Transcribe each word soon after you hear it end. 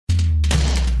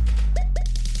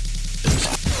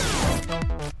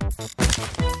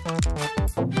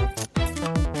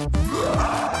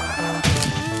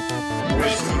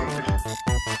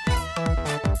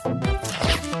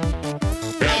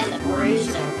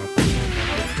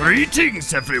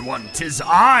Greetings, everyone. 'Tis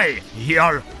I,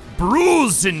 your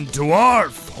bruising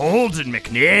dwarf, Holden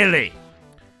McNeely.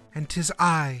 And 'tis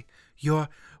I, your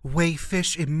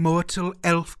wayfish immortal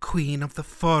elf queen of the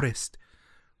forest,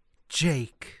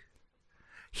 Jake.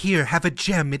 Here, have a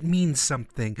gem, it means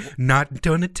something. Not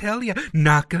gonna tell ya,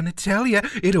 not gonna tell ya,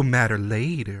 it'll matter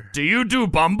later. Do you do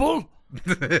Bumble?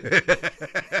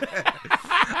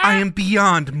 I am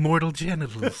beyond mortal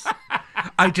genitals.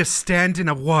 I just stand in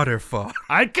a waterfall.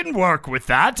 I can work with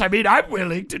that. I mean, I'm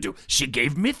willing to do... She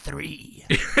gave me 3.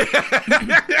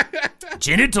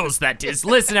 Genitals, that is.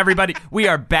 Listen, everybody, we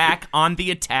are back on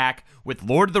the attack with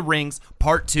Lord of the Rings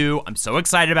Part 2. I'm so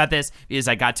excited about this because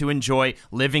I got to enjoy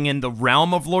living in the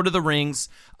realm of Lord of the Rings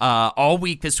all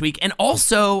week this week. And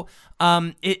also,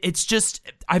 it's just,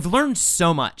 I've learned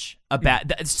so much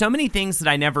about, so many things that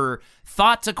I never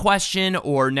thought to question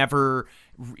or never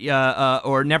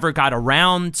got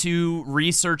around to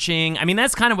researching. I mean,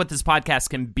 that's kind of what this podcast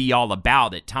can be all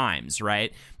about at times,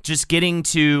 right? Just getting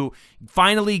to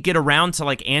finally get around to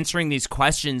like answering these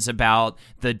questions about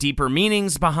the deeper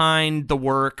meanings behind the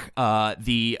work,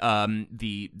 the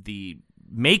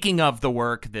making of the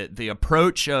work, the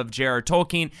approach of J.R.R.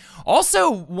 Tolkien.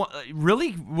 Also,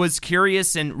 really was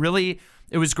curious and really.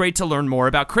 It was great to learn more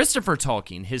about Christopher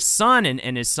Tolkien, his son,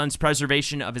 and his son's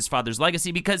preservation of his father's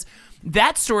legacy, because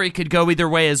that story could go either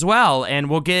way as well, and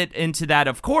we'll get into that,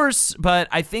 of course, but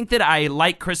I think that I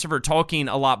like Christopher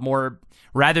Tolkien a lot more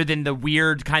rather than the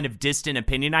weird kind of distant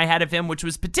opinion I had of him, which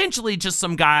was potentially just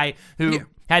some guy who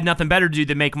had nothing better to do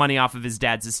than make money off of his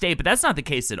dad's estate, but that's not the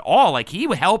case at all. Like, he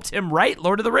helped him write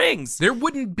Lord of the Rings. There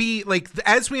wouldn't be, like,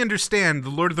 as we understand, the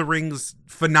Lord of the Rings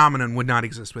phenomenon would not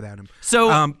exist without him.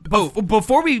 So,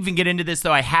 before we even get into this,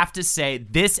 though, I have to say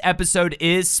this episode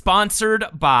is sponsored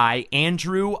by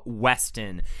Andrew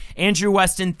Weston. Andrew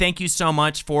Weston, thank you so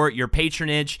much for your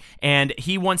patronage, and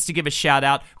he wants to give a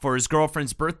shout-out for his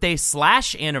girlfriend's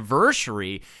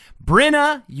birthday/anniversary.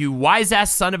 Brenna, you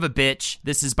wise-ass son of a bitch.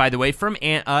 This is, by the way, from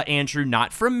Andrew,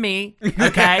 not from me,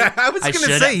 okay? I was going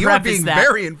to say, you are being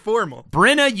very informal.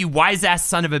 Brenna, you wise-ass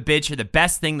son of a bitch, are the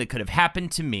best thing that could have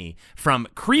happened to me. From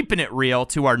Creeping It Real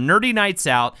to our nerdy nights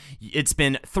out, it's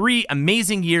been 3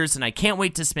 amazing years, and I can't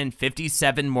wait to spend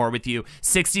 57 more with you.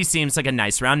 60 seems like a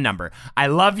nice round number. I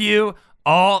love you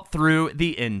all through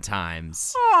the end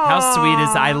times. Aww. How sweet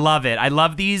is that? I love it. I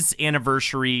love these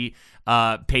anniversary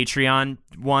Patreon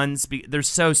ones. They're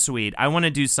so sweet. I want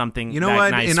to do something. You know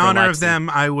what? Nice in honor of them,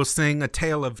 I will sing a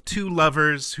tale of 2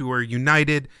 lovers who are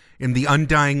united in the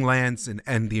Undying Lands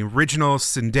and the original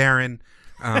Sindarin.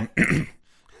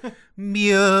 You're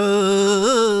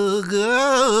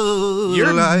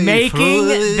making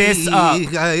this up. He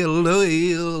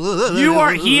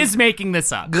is making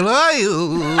this up. Why do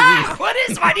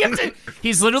you have to?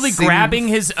 He's literally grabbing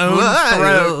his own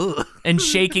throat and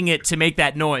shaking it to make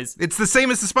that noise. It's the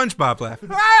same as the SpongeBob laugh.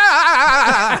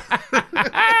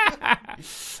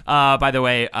 By the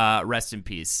way, rest in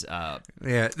peace.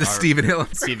 Stephen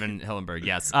Hillenburg,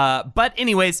 yes. But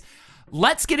anyways,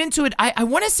 let's get into it. I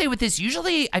want to say with this,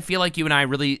 usually I feel like you and I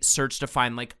really search to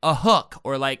find like a hook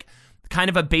or like kind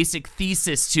of a basic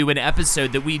thesis to an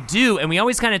episode that we do, and we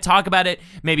always kind of talk about it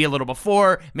maybe a little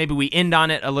before, maybe we end on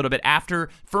it a little bit after.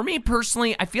 For me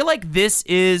personally, I feel like this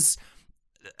is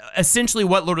essentially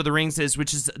what Lord of the Rings is,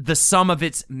 which is the sum of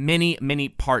its many, many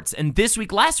parts. And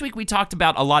last week we talked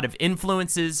about a lot of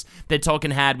influences that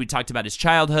Tolkien had. We talked about his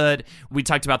childhood, we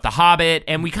talked about The Hobbit,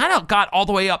 and we kind of got all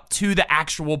the way up to the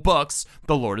actual books,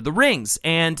 The Lord of the Rings.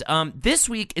 And this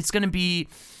week it's going to be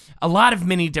a lot of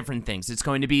many different things. It's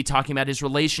going to be talking about his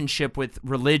relationship with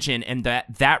religion and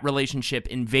that relationship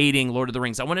invading Lord of the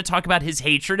Rings. I want to talk about his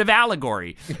hatred of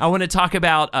allegory. I want to talk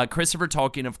about Christopher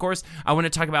Tolkien, of course. I want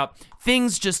to talk about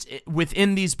things just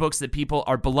within these books that people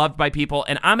are beloved by people.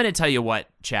 And I'm going to tell you what,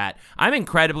 chat. I'm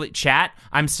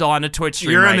still on a Twitch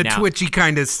stream right now. You're on a twitchy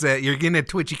kind of set. You're in a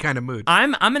twitchy kind of mood.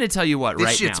 I'm going to tell you what right now.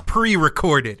 This shit's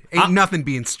pre-recorded. Ain't nothing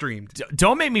being streamed.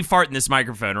 Don't make me fart in this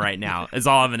microphone right now is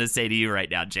all I'm going to say to you right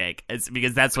now, Jake. It's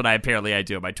because that's what I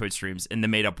do on my Twitch streams in the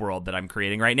made-up world that I'm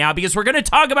creating right now, because we're going to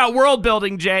talk about world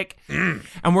building, Jake.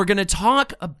 And we're going to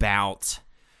talk about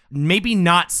maybe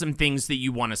not some things that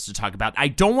you want us to talk about. I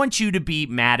don't want you to be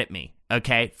mad at me,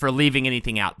 okay, for leaving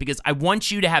anything out, because I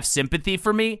want you to have sympathy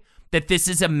for me that this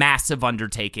is a massive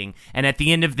undertaking. And at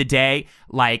the end of the day,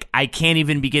 like, I can't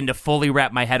even begin to fully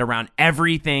wrap my head around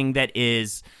everything that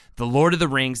is The Lord of the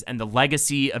Rings and the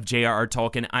Legacy of J.R.R.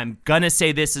 Tolkien. I'm going to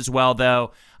say this as well,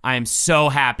 though. I am so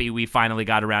happy we finally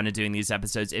got around to doing these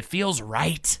episodes. It feels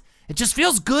right. It just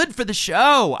feels good for the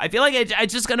show. I feel like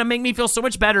it's just going to make me feel so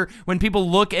much better when people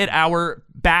look at our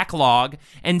backlog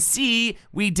and see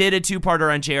we did a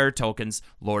 2-parter on J.R.R. Tolkien's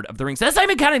Lord of the Rings. That's not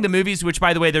even counting the movies, which,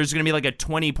 by the way, there's going to be like a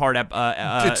 20-part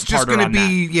it's just going to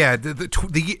be,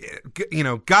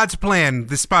 God's plan.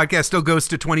 This podcast still goes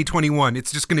to 2021.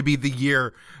 It's just going to be the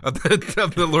year of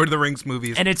the Lord of the Rings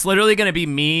movies. And it's literally going to be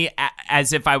me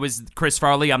as if I was Chris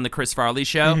Farley on the Chris Farley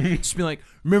Show. Just be like,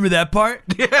 remember that part?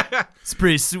 Yeah. It's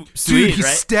pretty sweet, Dude, he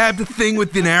right? stabbed a thing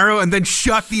with an arrow and then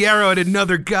shot the arrow at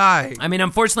another guy. I mean,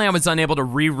 unfortunately, I was unable to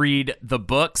reread the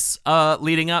books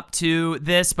leading up to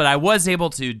this, but I was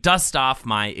able to dust off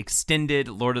my extended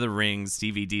Lord of the Rings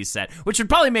DVD set, which would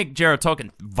probably make J.R.R. Tolkien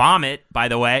vomit, by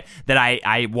the way, that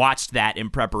I watched that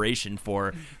in preparation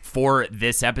for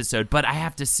this episode. But I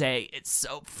have to say, it's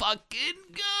so fucking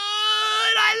good.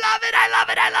 I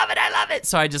love it.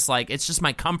 So I just it's just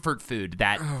my comfort food,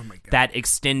 that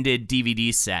extended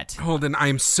DVD set. Holden, I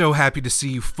am so happy to see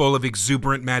you full of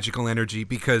exuberant magical energy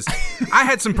because I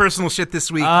had some personal shit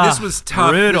this week. This was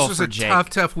tough. Brutal. This was a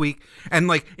tough week. And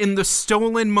in the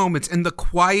stolen moments, in the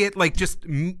quiet,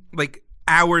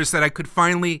 hours that I could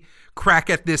finally crack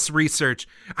at this research,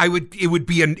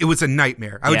 it was a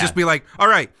nightmare. I would just be like, all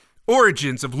right,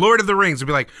 origins of Lord of the Rings would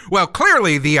be like, well,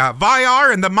 clearly the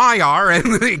Valar and the Maiar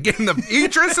and again the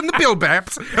Idris and the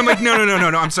Bilbaps. I'm like, no,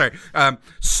 I'm sorry.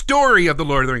 Story of the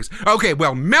Lord of the Rings. Okay,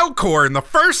 well, Melkor in the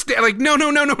first day. Like, no,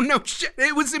 shit.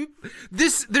 It was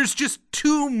there's just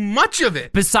too much of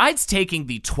it. Besides taking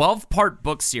the 12-part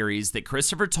book series that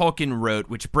Christopher Tolkien wrote,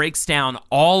 which breaks down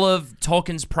all of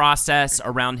Tolkien's process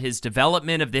around his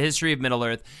development of the history of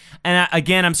Middle-earth, and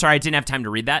again, I'm sorry, I didn't have time to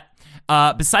read that.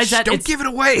 Besides that, don't give it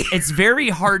away. It's very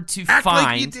hard to Act find.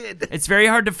 like you did. It's very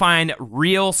hard to find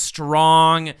real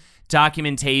strong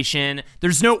documentation.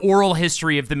 There's no oral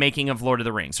history of the making of Lord of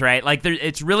the Rings, right?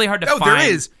 It's really hard to find. Oh, there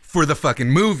is for the fucking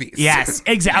movies. Yes,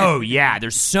 exactly. Oh, yeah.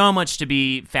 There's so much to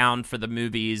be found for the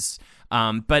movies.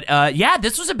 But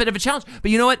this was a bit of a challenge.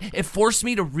 But you know what? It forced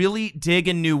me to really dig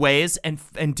in new ways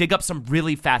and dig up some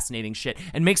really fascinating shit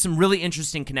and make some really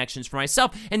interesting connections for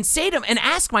myself and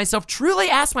truly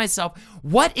ask myself,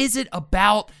 what is it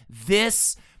about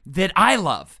this that I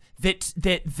love?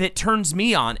 That turns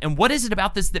me on, and what is it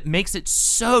about this that makes it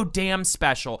so damn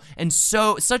special and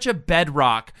such a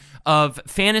bedrock of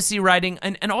fantasy writing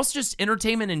and also just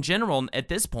entertainment in general at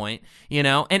this point,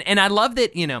 and I love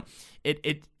that,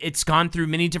 it's gone through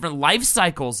many different life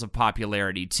cycles of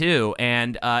popularity too,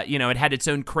 and it had its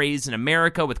own craze in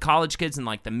America with college kids in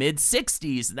the mid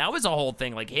 60s. That was a whole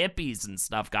thing. Hippies and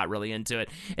stuff got really into it.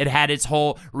 It had its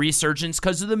whole resurgence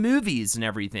because of the movies and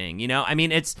everything. I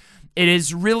mean, it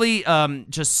is really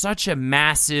just such a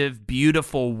massive,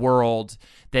 beautiful world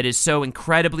that is so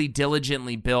incredibly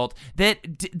diligently built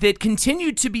that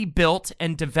continued to be built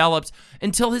and developed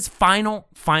until his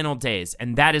final days.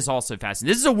 And that is also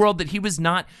fascinating. This is a world that he was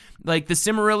not, the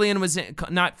Silmarillion was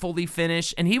not fully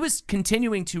finished, and he was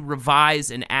continuing to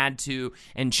revise and add to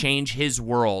and change his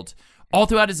world all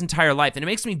throughout his entire life. And it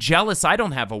makes me jealous I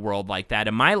don't have a world like that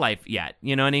in my life yet.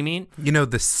 You know what I mean?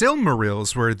 The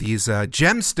Silmarils were these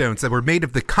gemstones that were made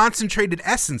of the concentrated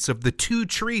essence of the two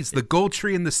trees, the gold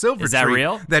tree and the silver tree. Is that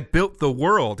real? That built the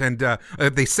world. And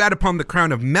they sat upon the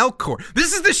crown of Melkor.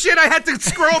 This is the shit I had to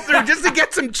scroll through just to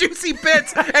get some juicy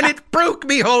bits. And it broke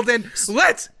me, Holden.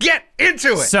 Let's get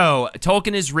into it. So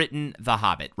Tolkien has written The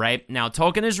Hobbit, right? Now,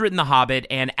 Tolkien has written The Hobbit,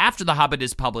 and after The Hobbit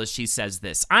is published, he says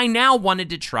this: I now wanted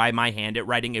to try my hand at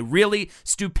writing a really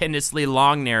stupendously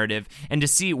long narrative and to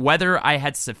see whether I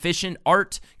had sufficient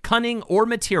art, cunning, or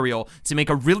material to make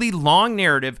a really long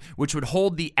narrative which would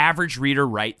hold the average reader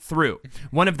right through.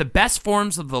 One of the best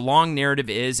forms of the long narrative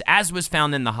is, as was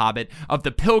found in The Hobbit, of the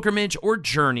pilgrimage or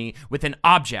journey with an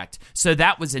object. So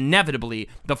that was inevitably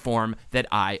the form that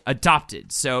I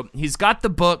adopted. So he's got the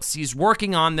books, he's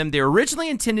working on them. They were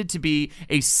originally intended to be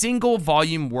a single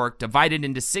volume work divided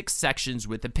into 6 sections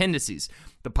with appendices.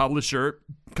 The publisher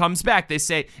comes back. They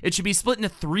say it should be split into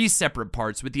 3 separate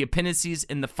parts with the appendices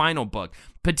in the final book,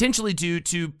 potentially due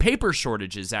to paper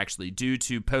shortages, actually, due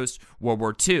to post-World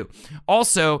War II.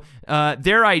 Also,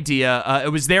 their idea,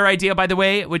 it was their idea, by the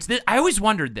way, I always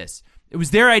wondered this. It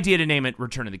was their idea to name it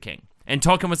Return of the King. And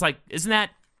Tolkien was like, isn't that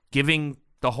giving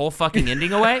the whole fucking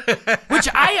ending away? Which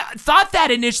I thought that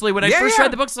initially when I first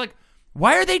read the books,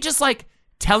 why are they just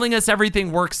telling us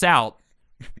everything works out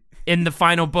in the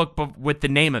final book with the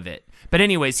name of it? But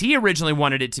anyways, he originally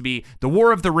wanted it to be The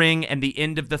War of the Ring and the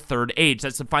End of the Third Age.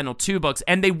 That's the final 2 books,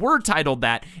 and they were titled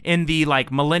that in the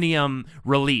Millennium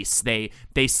release. They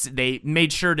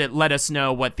made sure to let us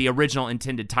know what the original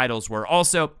intended titles were.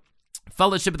 Also,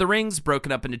 Fellowship of the Rings,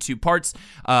 broken up into 2 parts.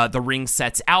 The Ring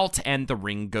Sets Out and The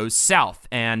Ring Goes South.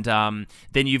 And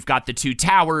then you've got the 2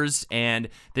 Towers, and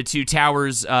the 2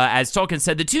 Towers, as Tolkien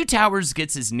said, the 2 Towers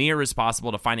gets as near as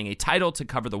possible to finding a title to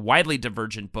cover the widely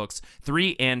divergent books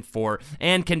 3 and 4,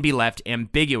 and can be left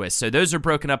ambiguous. So those are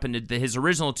broken up into his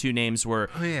original 2 names were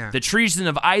The Treason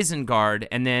of Isengard,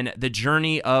 and then The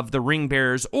Journey of the Ring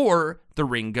Bearers, or The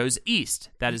Ring Goes East.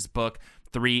 That is book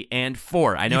 3 and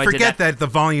 4. I know you forget that the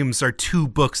volumes are 2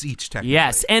 books each, technically.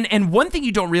 Yes, and one thing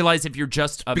you don't realize if you're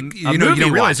just a movie you don't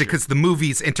realize watcher, it because the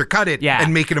movies intercut it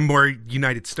and make it a more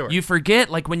united story. You forget,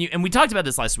 and we talked about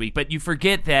this last week, but you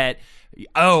forget that,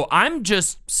 I'm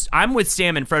with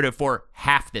Sam and Frodo for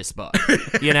half this book,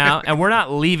 and we're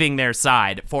not leaving their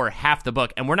side for half the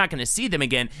book, and we're not going to see them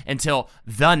again until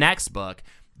the next book.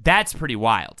 That's pretty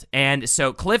wild. And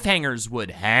so cliffhangers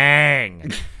would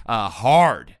hang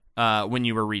hard when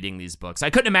you were reading these books.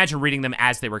 I couldn't imagine reading them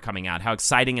as they were coming out. How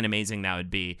exciting and amazing that would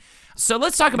be. So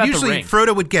let's talk about the ring. Usually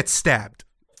Frodo would get stabbed.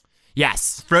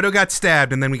 Yes. Frodo got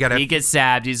stabbed, and then he gets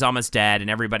stabbed, he's almost dead,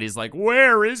 and everybody's like,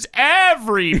 where is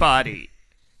everybody?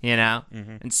 And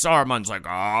Saruman's like,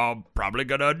 I'm probably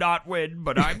gonna not win,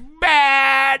 but I'm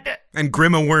bad. And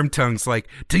Grima Wormtongue's like,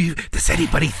 does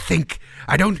anybody think,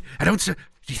 do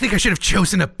you think I should have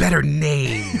chosen a better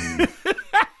name?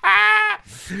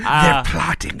 They're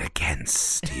plotting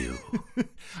against you.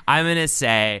 I'm going to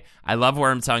say I love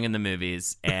Wormtongue in the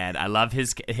movies, and I love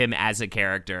him as a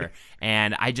character,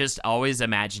 and I just always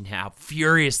imagine how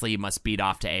furiously he must beat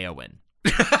off to Éowyn.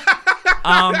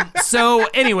 So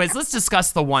anyways, let's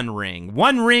discuss the One Ring.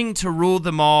 One ring to rule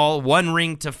them all, one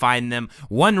ring to find them,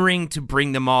 one ring to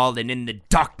bring them all, and in the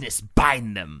darkness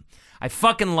bind them. I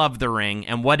fucking love the ring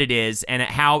and what it is, and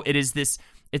how it is this...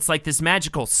 It's like this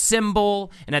magical symbol,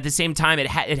 and at the same time,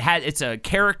 it's a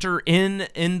character in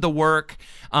the work,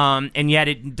 and yet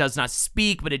it does not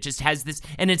speak, but it just has this,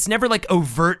 and it's never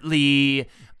overtly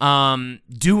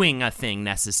doing a thing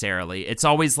necessarily. It's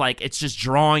always it's just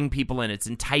drawing people in. It's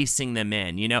enticing them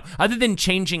in. Other than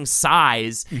changing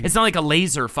size, it's not like a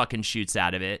laser fucking shoots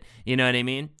out of it. You know what I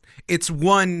mean? It's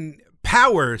one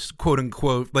power, quote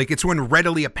unquote. It's one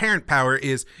readily apparent power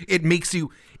is it makes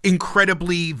you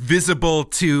incredibly visible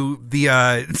to the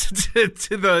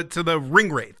to the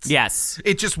ring wraiths. Yes,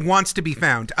 it just wants to be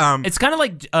found. It's kind of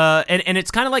like and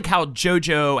it's kind of like how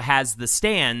JoJo has the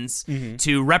stands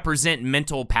to represent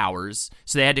mental powers.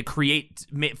 So they had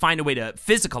to find a way to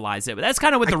physicalize it. But that's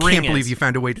kind of what the ring is. I can't believe you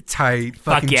found a way to tie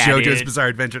fucking JoJo's Bizarre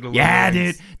Adventure to dude.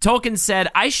 Tolkien said,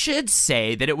 I should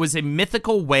say that it was a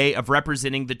mythical way of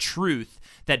representing the truth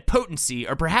that potency,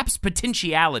 or perhaps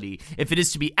potentiality, if it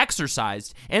is to be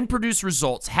exercised and produce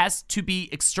results, has to be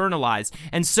externalized,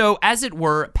 and so, as it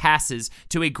were, passes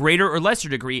to a greater or lesser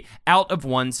degree out of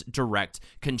one's direct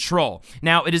control.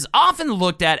 Now, it is often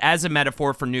looked at as a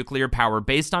metaphor for nuclear power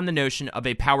based on the notion of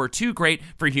a power too great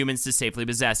for humans to safely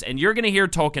possess, and you're going to hear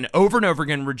Tolkien over and over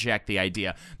again reject the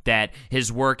idea that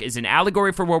his work is an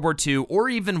allegory for World War II, or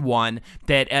even one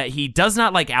that he does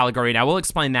not like allegory, and I will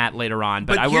explain that later on,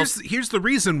 but here's the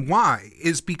reason why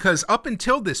is because up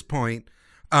until this point,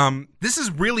 this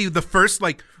is really the first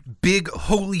big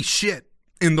holy shit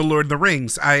in the Lord of the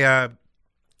Rings. The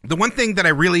one thing that I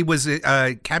really was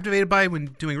captivated by when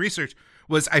doing research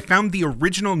was I found the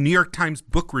original New York Times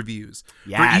book reviews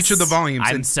for each of the volumes.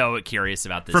 I'm so curious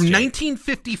about this. From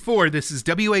 1954, this is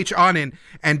W.H. Auden,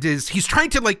 and he's trying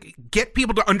to get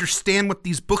people to understand what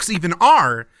these books even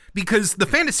are, because the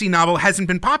fantasy novel hasn't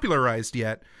been popularized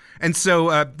yet. And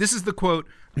so this is the quote.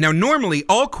 Now, normally,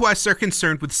 all quests are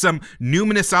concerned with some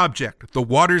numinous object, the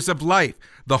waters of life,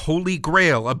 the holy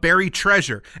grail, a buried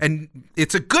treasure, and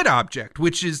it's a good object,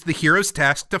 which is the hero's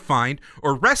task to find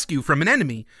or rescue from an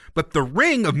enemy. But the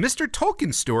ring of Mr.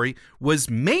 Tolkien's story was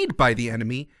made by the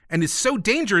enemy and is so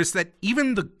dangerous that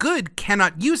even the good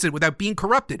cannot use it without being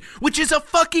corrupted, which is a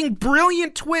fucking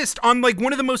brilliant twist on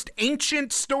one of the most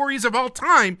ancient stories of all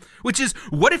time, which is,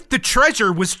 what if the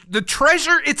treasure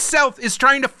itself is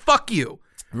trying to fuck you?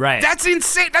 Right. That's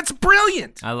insane. That's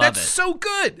brilliant. I love That's so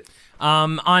good.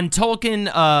 On Tolkien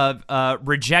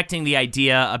rejecting the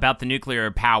idea about the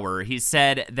nuclear power, he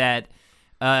said that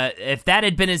If that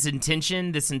had been his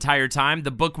intention this entire time, the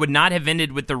book would not have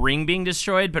ended with the ring being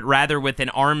destroyed, but rather with an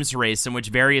arms race in which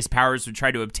various powers would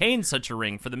try to obtain such a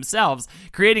ring for themselves,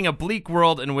 creating a bleak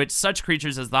world in which such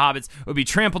creatures as the hobbits would be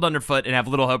trampled underfoot and have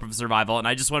little hope of survival. And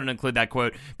I just wanted to include that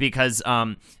quote because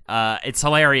it's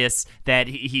hilarious that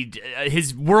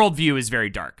his worldview is very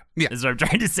dark. Yeah. Is what I'm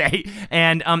trying to say.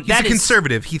 And he's a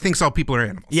conservative. He thinks all people are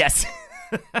animals. Yes.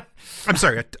 I'm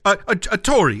sorry, a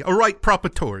Tory, a right proper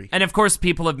Tory. And of course,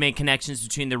 people have made connections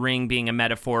between the ring being a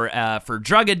metaphor for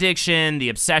drug addiction, the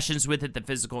obsessions with it, the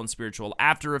physical and spiritual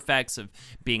after effects of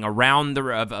being around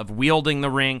of wielding the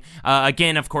ring.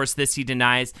 Again, of course, this he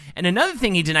denies. And another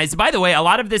thing he denies, by the way, a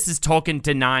lot of this is Tolkien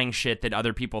denying shit that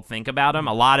other people think about him.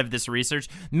 A lot of this research.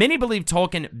 Many believe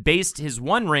Tolkien based his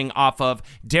One Ring off of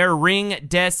Der Ring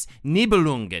des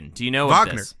Nibelungen. Do you know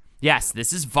Wagner. of this? Yes,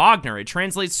 this is Wagner. It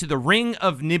translates to the Ring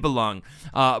of Nibelung,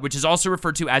 which is also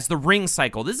referred to as the Ring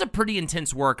Cycle. This is a pretty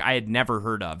intense work I had never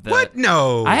heard of. What?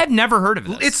 No. I had never heard of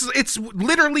this. It's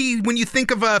literally when you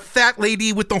think of a fat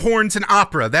lady with the horns in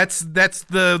opera. That's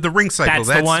the Ring Cycle.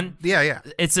 That's the one? Yeah.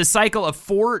 It's a cycle of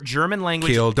 4 German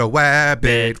language. Killed a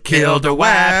wabbit, killed a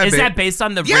wabbit. Is that based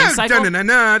on the Ring Cycle?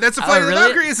 Yeah, that's a Flight of the really?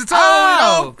 Valkyries. It's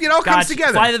all, it all comes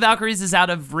together. Flight of the Valkyries is out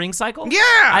of Ring Cycle? Yeah.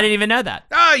 I didn't even know that.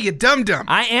 Oh, you dum-dum.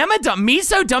 I am a dumb. Me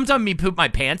so dumb me poop my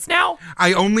pants now?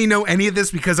 I only know any of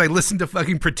this because I listened to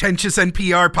fucking pretentious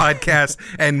NPR podcasts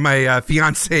and my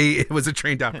fiance was a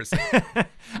trained opera singer.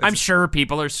 I'm sure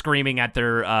people are screaming at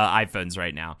their iPhones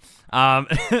right now.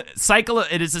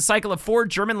 It is a cycle of 4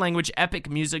 German language epic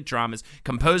music dramas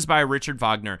composed by Richard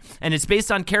Wagner, and it's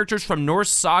based on characters from Norse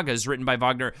sagas written by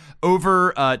Wagner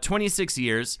over 26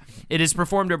 years. It is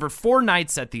performed over 4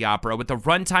 nights at the opera with a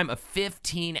runtime of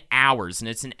 15 hours, and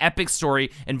it's an epic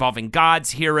story involving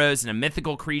gods, heroes, and a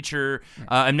mythical creatures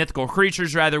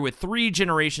with 3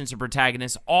 generations of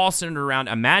protagonists, all centered around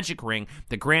a magic ring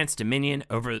that grants dominion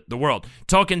over the world.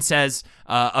 Tolkien says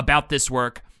about this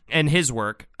work and his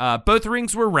work, both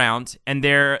rings were round, and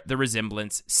there the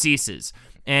resemblance ceases.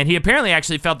 And he apparently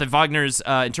actually felt that Wagner's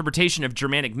interpretation of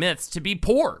Germanic myths to be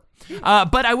poor.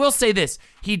 But I will say this,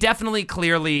 he definitely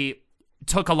clearly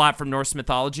took a lot from Norse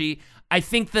mythology. I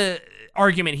think the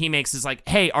argument he makes is like,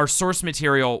 hey, our source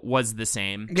material was the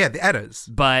same. Yeah, the Eddas.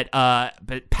 But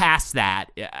past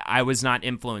that, I was not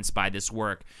influenced by this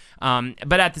work.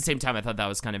 But at the same time, I thought that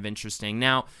was kind of interesting.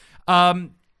 Now,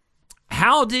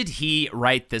 how did he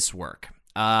write this work?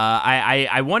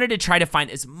 I wanted to try to find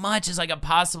as much as I could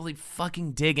possibly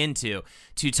fucking dig into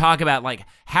to talk about like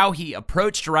how he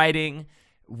approached writing,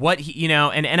 what he,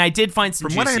 and I did find some.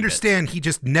 From what I understand, he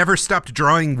just never stopped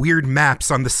drawing weird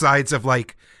maps on the sides of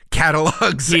like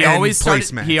catalogs and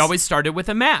placemats. He always started with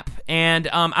a map, and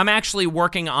I'm actually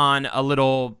working on a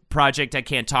little project I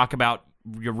can't talk about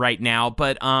right now,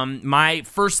 but my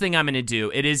first thing I'm going to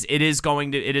do, it is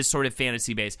sort of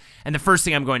fantasy based, and the first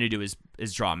thing I'm going to do is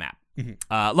draw a map.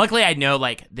 Mm-hmm. Luckily, I know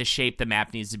like the shape the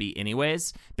map needs to be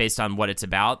anyways, based on what it's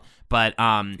about. But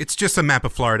it's just a map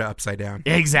of Florida upside down.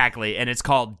 Exactly, and it's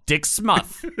called Dick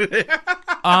Smuth.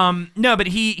 No, but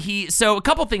so a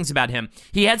couple things about him.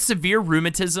 He had severe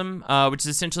rheumatism, which is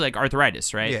essentially like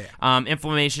arthritis, right? Yeah.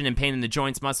 Inflammation and pain in the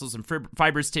joints, muscles, and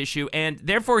fibrous tissue, and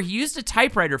therefore he used a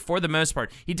typewriter for the most part.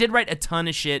 He did write a ton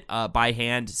of shit by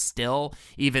hand still,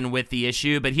 even with the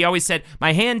issue, but he always said,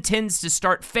 my hand tends to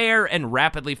start fair and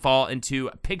rapidly fall into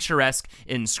picturesque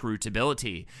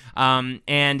inscrutability.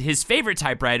 And his favorite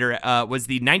typewriter was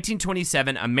the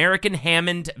 1927 American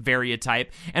Hammond Variotype.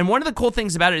 And one of the cool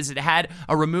things about it is it had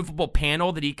a removable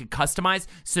panel that he could customize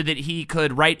so that he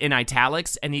could write in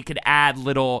italics and he could add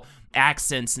little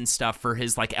accents and stuff for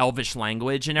his like Elvish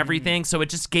language and everything. So it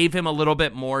just gave him a little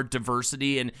bit more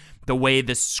diversity in the way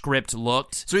the script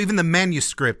looked. So even the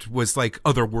manuscript was like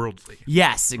otherworldly.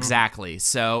 Yes, exactly.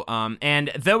 So,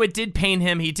 and though it did pain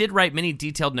him, he did write many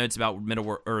detailed notes about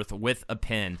Middle-earth with a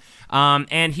pen.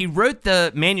 And he wrote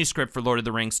the manuscript for Lord of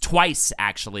the Rings twice,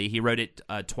 actually. He wrote it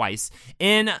twice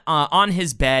on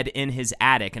his bed in his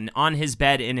attic. And on his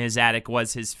bed in his attic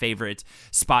was his favorite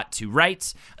spot to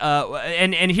write.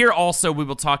 And here also we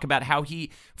will talk about how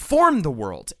he formed the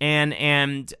world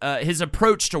and his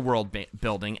approach to world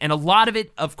building. And a lot of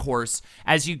it, of course,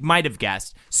 as you might have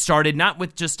guessed, started not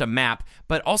with just a map,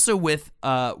 but also with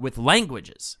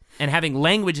languages and having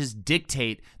languages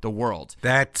dictate the world.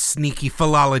 That sneaky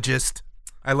philologist.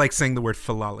 I like saying the word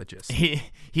philologist.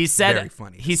 He said, very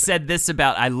funny. He said this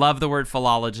about, I love the word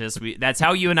philologist. That's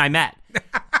how you and I met.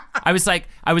 I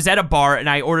was at a bar and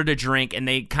I ordered a drink and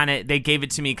they gave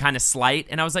it to me kind of slight,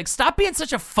 and I was like, stop being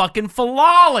such a fucking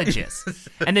philologist.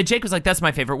 And then Jake was like, that's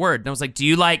my favorite word. And I was like, do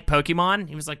you like Pokemon?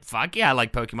 He was like, fuck yeah, I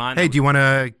like Pokemon. Hey, do you want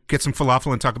to get some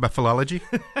falafel and talk about philology?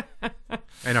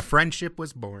 And a friendship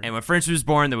was born. And when friendship was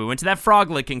born, then we went to that frog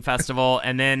licking festival,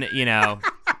 and then,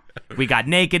 we got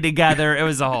naked together. It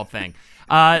was a whole thing.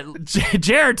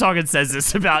 J.R.R. Tolkien says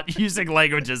this about using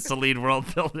languages to lead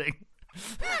world building.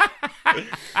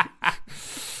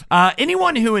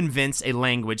 Anyone who invents a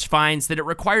language finds that it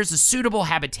requires a suitable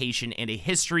habitation and a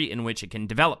history in which it can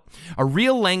develop. A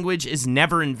real language is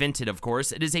never invented, of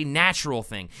course. It is a natural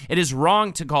thing. It is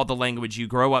wrong to call the language you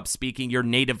grow up speaking your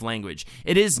native language.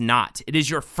 It is not. It is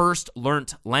your first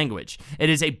learnt language. It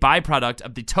is a byproduct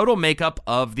of the total makeup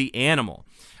of the animal.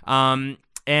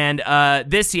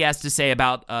 This he has to say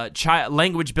about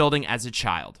language building as a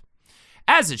child.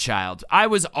 As a child, I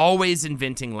was always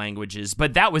inventing languages,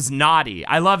 but that was naughty.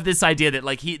 I love this idea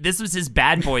that this was his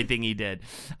bad boy thing he did.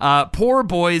 Poor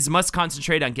boys must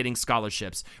concentrate on getting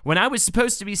scholarships. When I was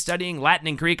supposed to be studying Latin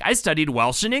and Greek, I studied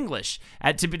Welsh and English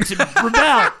to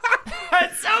rebel.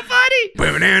 That's so funny.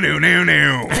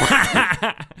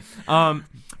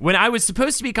 When I was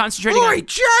supposed to be concentrating Oi,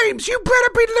 James, you better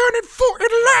be learning fucking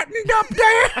Latin up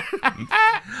there.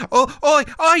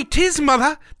 Oi, tis,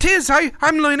 mother. Tis,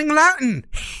 I'm learning Latin.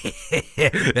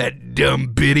 That dumb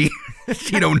biddy.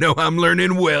 She don't know I'm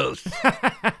learning Welsh.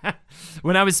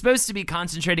 When I was supposed to be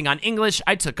concentrating on English,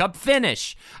 I took up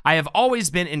Finnish. I have always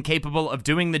been incapable of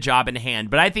doing the job in hand,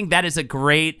 but I think that is a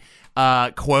great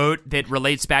quote that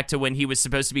relates back to when he was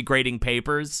supposed to be grading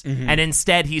papers, and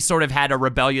instead he sort of had a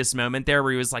rebellious moment there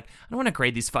where he was like, I don't want to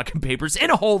grade these fucking papers. In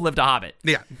a hole lived a hobbit.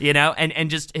 Yeah. And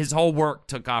just his whole work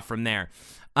took off from there.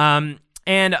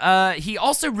 He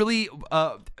also really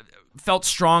felt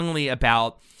strongly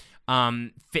about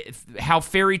how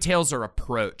fairy tales are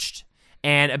approached,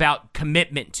 and about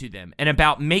commitment to them, and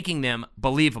about making them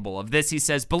believable. Of this, he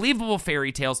says, believable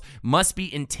fairy tales must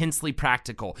be intensely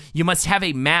practical. You must have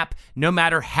a map, no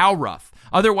matter how rough.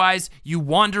 Otherwise, you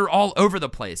wander all over the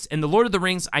place. In The Lord of the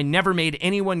Rings, I never made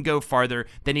anyone go farther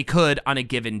than he could on a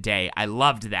given day. I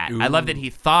loved that. Ooh. I love that he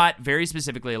thought very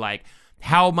specifically,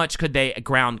 how much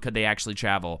ground could they actually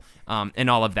travel, and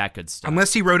all of that good stuff.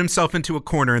 Unless he wrote himself into a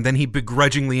corner and then he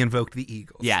begrudgingly invoked the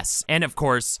Eagles. Yes, and of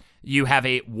course, you have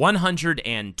a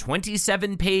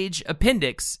 127-page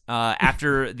appendix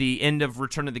after the end of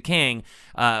Return of the King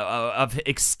of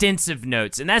extensive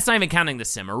notes, and that's not even counting the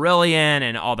Silmarillion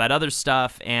and all that other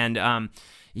stuff. And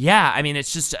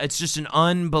it's just an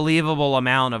unbelievable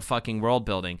amount of fucking world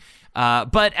building.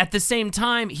 But at the same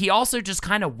time, he also just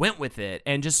kind of went with it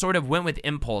and just sort of went with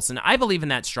impulse. And I believe in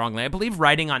that strongly. I believe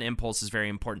writing on impulse is very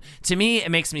important. To me,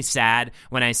 it makes me sad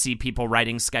when I see people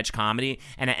writing sketch comedy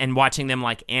and watching them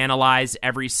analyze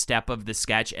every step of the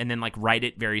sketch and then write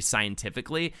it very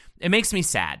scientifically. It makes me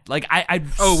sad.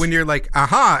 When you're like,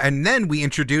 aha, and then we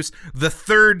introduce the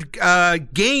third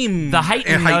game. The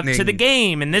heightening to the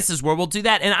game, and this is where we'll do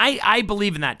that. And I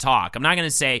believe in that talk. I'm not going to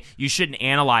say you shouldn't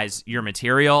analyze your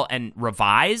material and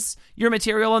revise your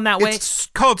material in that way. It's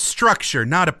called structure,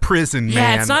 not a prison, man.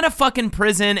 Yeah, it's not a fucking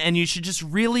prison, and you should just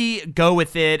really go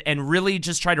with it and really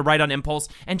just try to write on impulse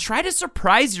and try to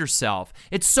surprise yourself.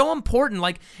 It's so important.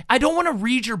 I don't want to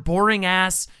read your boring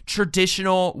ass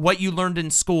traditional what you learned in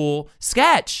school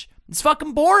sketch. It's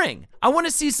fucking boring. I want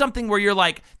to see something where you're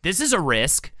like, this is a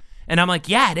risk. And I'm like,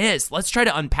 yeah, it is. Let's try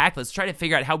to unpack. Let's try to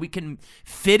figure out how we can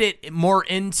fit it more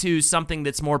into something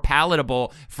that's more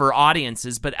palatable for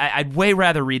audiences. But I'd way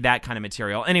rather read that kind of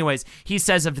material. Anyways, he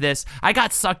says of this, I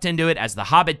got sucked into it as The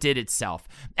Hobbit did itself.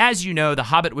 As you know, The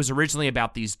Hobbit was originally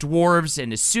about these dwarves,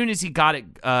 and as soon as he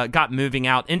got moving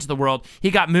out into the world, he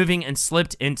got moving and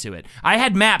slipped into it. I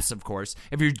had maps, of course.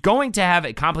 If you're going to have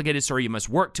a complicated story, you must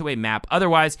work to a map.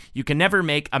 Otherwise, you can never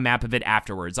make a map of it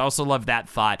afterwards. I also love that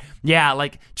thought. Yeah,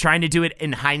 trying to do it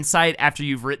in hindsight after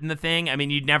you've written the thing. I mean,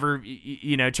 you'd never,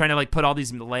 trying to put all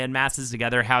these land masses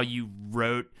together, how you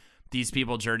wrote these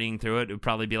people journeying through it would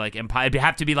probably be it'd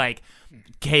have to be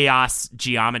chaos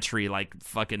geometry,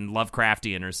 fucking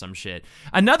Lovecraftian or some shit.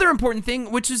 Another important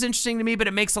thing, which was interesting to me, but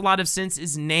it makes a lot of sense,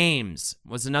 is names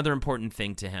was another important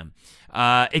thing to him.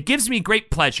 It gives me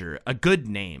great pleasure, a good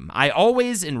name. I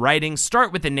always, in writing,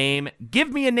 start with a name,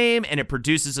 give me a name, and it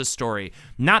produces a story,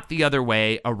 not the other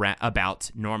way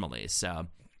about normally. So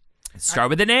start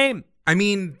with a name. I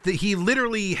mean, he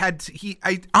literally had,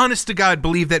 I honest to God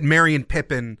believe that Merry and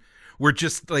Pippin were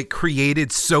just like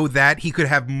created so that he could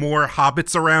have more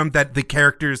hobbits around that the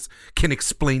characters can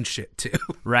explain shit to.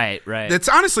 Right. That's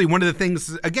honestly one of the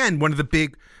things, again, one of the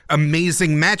big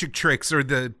amazing magic tricks or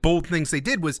the bold things they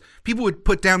did was people would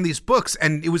put down these books,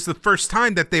 and it was the first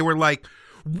time that they were like,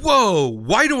 whoa,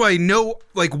 why do I know,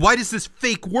 like, why does this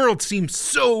fake world seem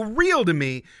so real to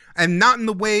me? And not in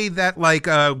the way that like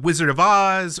a Wizard of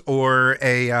Oz or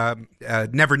a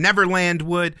Never Neverland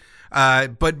would,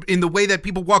 but in the way that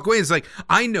people walk away. It's like,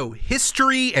 I know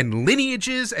history and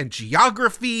lineages and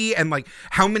geography and like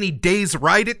how many days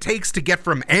ride it takes to get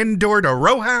from Andor to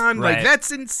Rohan. Right. Like,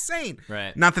 that's insane.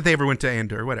 Right. Not that they ever went to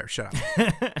Andor. Whatever. Shut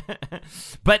up.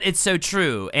 But it's so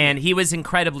true. And he was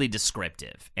incredibly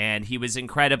descriptive. And he was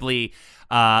incredibly...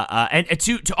 and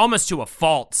to almost to a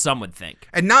fault, some would think.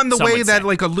 And not in the way that say.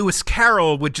 like a Lewis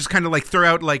Carroll would just kind of like throw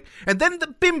out like, and then the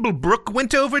Bimblebrook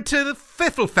went over to the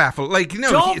Fifflefaffle. Like,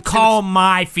 no. Don't call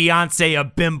my fiance a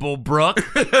Bimblebrook,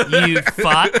 you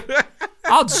fuck.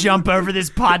 I'll jump over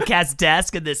this podcast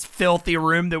desk in this filthy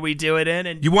room that we do it in.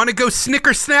 And you want to go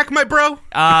snicker snack, my bro?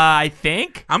 I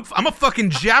think. I'm a fucking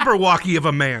Jabberwocky of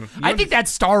a man. I think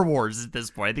that's Star Wars at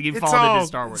this point. I think you've fallen into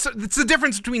Star Wars. So it's the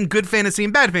difference between good fantasy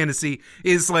and bad fantasy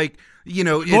is like, you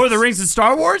know. Lord of the Rings and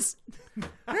Star Wars?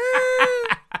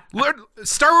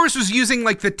 Star Wars was using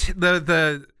like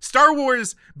the Star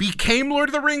Wars became Lord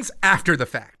of the Rings after the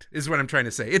fact, is what I'm trying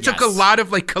to say. It took a lot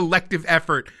of like collective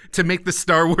effort to make the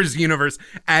Star Wars universe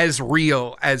as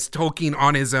real as Tolkien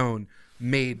on his own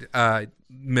made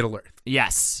Middle Earth.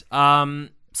 Yes.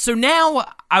 So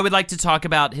now I would like to talk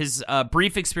about his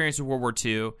brief experience with World War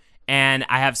II. And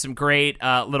I have some great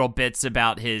little bits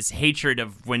about his hatred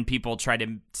of when people try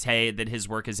to say that his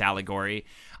work is allegory,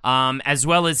 as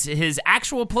well as his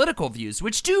actual political views,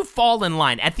 which do fall in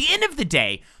line. At the end of the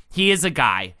day, he is a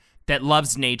guy that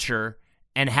loves nature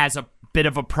and has a bit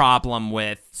of a problem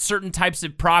with certain types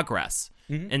of progress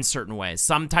in certain ways.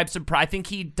 Some types of I think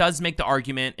he does make the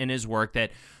argument in his work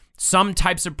that some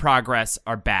types of progress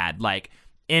are bad, like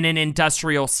in an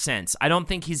industrial sense. I don't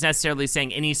think he's necessarily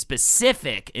saying any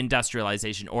specific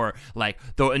industrialization or like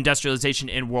the industrialization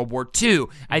in World War II.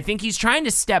 I think he's trying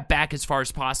to step back as far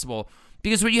as possible,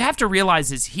 because what you have to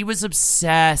realize is he was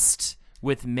obsessed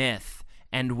with myth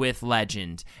and with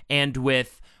legend and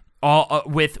with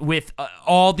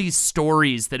all these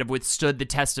stories that have withstood the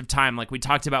test of time, like we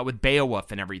talked about with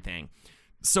Beowulf and everything.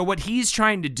 So what he's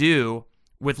trying to do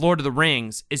with Lord of the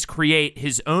Rings is create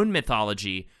his own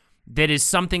mythology that is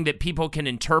something that people can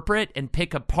interpret and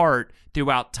pick apart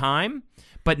throughout time,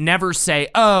 but never say,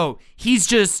 oh, he's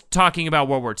just talking about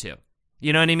World War II.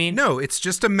 You know what I mean? No, it's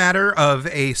just a matter of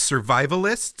a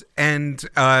survivalist and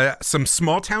some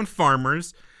small town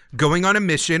farmers going on a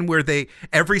mission where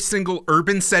every single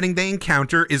urban setting they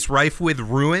encounter is rife with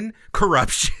ruin,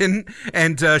 corruption,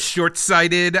 and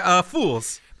short-sighted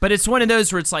fools. But it's one of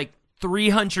those where it's like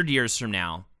 300 years from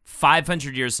now,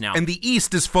 500 years now. And the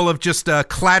East is full of just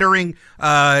clattering,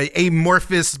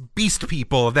 amorphous beast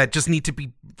people that just need to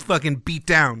be fucking beat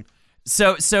down.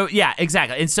 So yeah,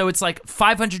 exactly. And so it's like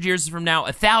 500 years from now,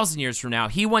 1,000 years from now,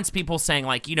 he wants people saying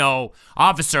like, you know,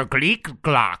 Officer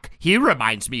Gleek-Glock, he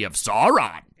reminds me of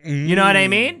Sauron. You know what I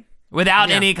mean? Without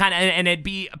any kind of, and it'd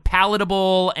be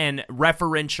palatable and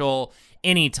referential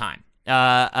anytime.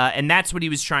 And that's what he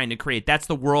was trying to create. That's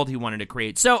the world he wanted to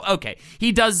create. So, okay,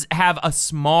 he does have a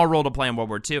small role to play in World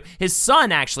War II. His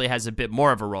son actually has a bit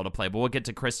more of a role to play, but we'll get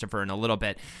to Christopher in a little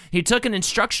bit. He took an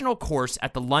instructional course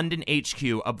at the London HQ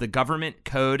of the Government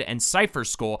Code and Cipher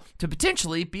School to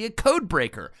potentially be a code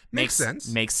breaker. Makes sense.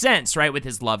 Makes sense, right? With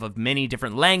his love of many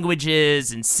different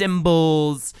languages and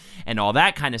symbols and all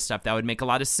that kind of stuff. That would make a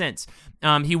lot of sense.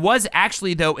 He was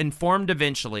actually, though, informed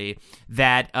eventually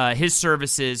that his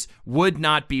services would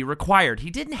not be required. He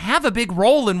didn't have a big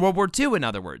role in World War II, in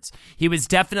other words. He was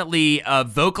definitely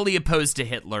vocally opposed to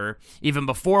Hitler, even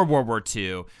before World War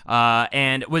II,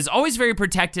 and was always very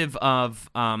protective of,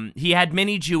 he had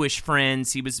many Jewish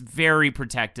friends. He was very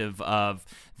protective of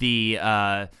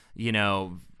the,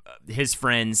 his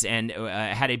friends, and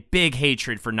had a big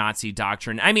hatred for Nazi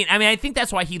doctrine. I mean, I think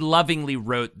that's why he lovingly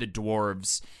wrote the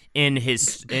dwarves in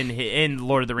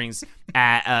Lord of the Rings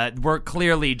were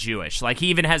clearly Jewish. Like, he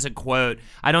even has a quote.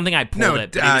 I don't think I pulled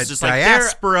it, but he was just like,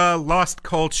 diaspora, lost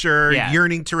culture,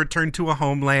 yearning to return to a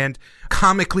homeland,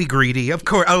 comically greedy. Of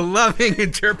course, a loving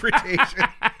interpretation.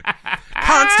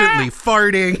 Constantly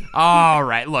farting. All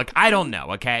right, look, I don't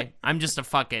know, okay? I'm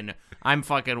fucking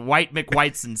White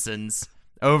McWhitesonsons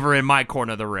over in my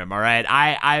corner of the room, all right?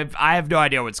 I have no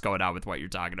idea what's going on with what you're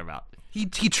talking about. He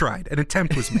tried. An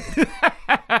attempt was made.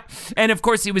 And of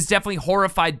course, he was definitely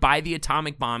horrified by the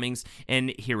atomic bombings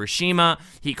in Hiroshima.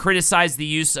 He criticized the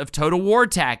use of total war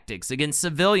tactics against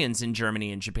civilians in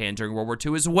Germany and Japan during World War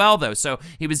II as well, though. So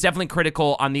he was definitely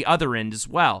critical on the other end as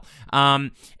well. Also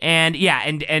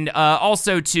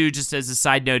too, just as a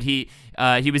side note, he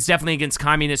was definitely against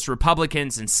communist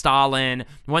Republicans and Stalin.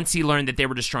 Once he learned that they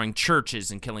were destroying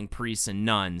churches and killing priests and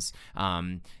nuns,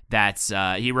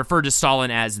 he referred to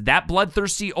Stalin as that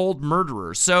bloodthirsty old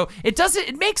murderer. So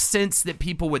it makes sense that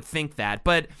people would think that,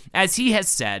 but as he has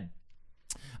said,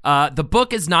 the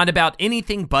book is not about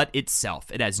anything but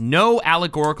itself. It has no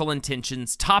allegorical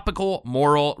intentions, topical,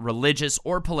 moral, religious,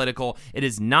 or political. It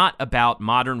is not about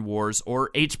modern wars or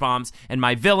H-bombs, and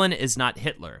my villain is not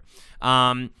Hitler.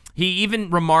 He even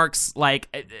remarks,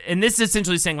 like, and this is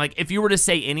essentially saying, like, if you were to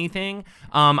say anything,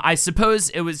 I suppose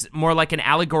it was more like an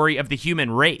allegory of the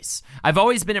human race. I've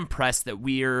always been impressed that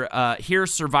we're here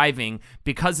surviving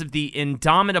because of the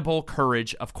indomitable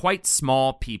courage of quite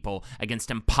small people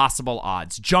against impossible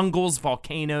odds. Jungles,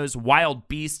 volcanoes, wild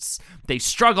beasts, they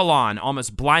struggle on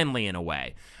almost blindly in a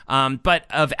way. But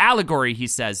of allegory, he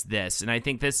says this, and I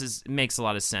think this makes a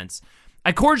lot of sense.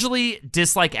 I cordially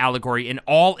dislike allegory in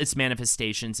all its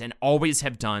manifestations and always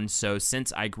have done so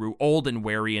since I grew old and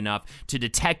wary enough to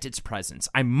detect its presence.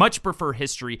 I much prefer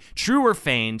history, true or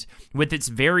feigned, with its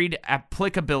varied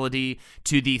applicability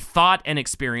to the thought and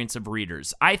experience of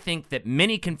readers. I think that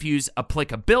many confuse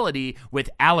applicability with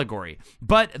allegory,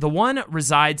 but the one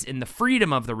resides in the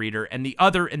freedom of the reader and the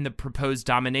other in the proposed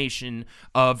domination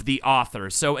of the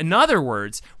author. So in other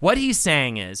words, what he's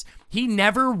saying is, he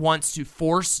never wants to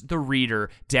force the reader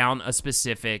down a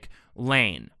specific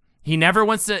lane. He never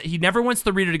wants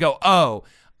the reader to go, oh,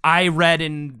 I read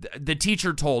and the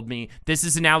teacher told me this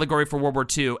is an allegory for World War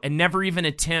II, and never even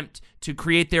attempt to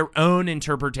create their own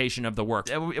interpretation of the work.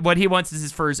 What he wants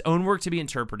is for his own work to be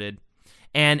interpreted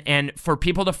and for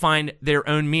people to find their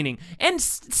own meaning. And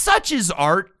such is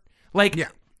art. Like, yeah.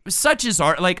 Such is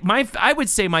art. Like, I would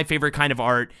say my favorite kind of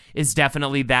art is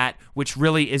definitely that which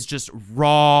really is just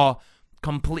raw,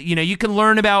 complete. You know, you can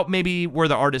learn about maybe where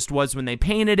the artist was when they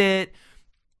painted it,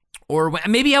 or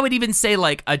maybe I would even say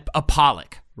like a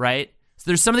Pollock, right? So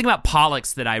there's something about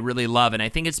Pollocks that I really love, and I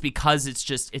think it's because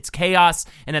it's chaos,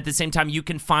 and at the same time you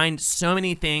can find so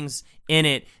many things in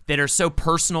it that are so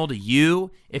personal to you.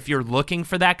 If you're looking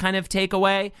for that kind of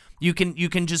takeaway, you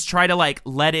can just try to like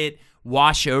let it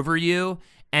wash over you.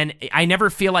 And I never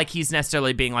feel like he's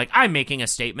necessarily being like, I'm making a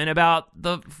statement about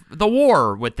the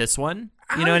war with this one.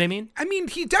 You know what I mean? I mean,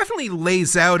 he definitely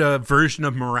lays out a version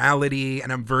of morality and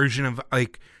a version of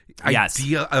like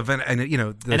idea of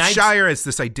the Shire as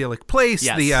this idyllic place.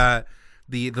 Yes.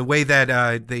 The way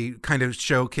that they kind of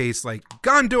showcase like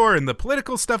Gondor and the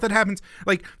political stuff that happens,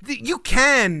 like you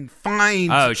can find.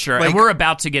 Oh, sure. Like, and we're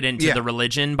about to get into the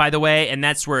religion, by the way, and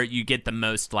that's where you get the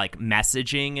most like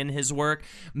messaging in his work.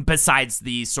 Besides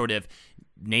the sort of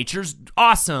nature's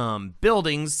awesome,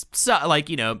 buildings like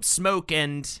smoke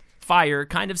and fire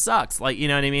kind of sucks. Like, you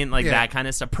know what I mean? Like that kind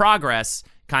of stuff. Progress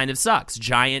kind of sucks.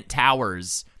 Giant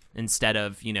towers instead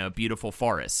of beautiful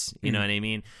forests. You know what I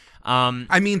mean?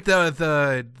 I mean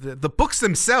the books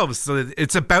themselves. So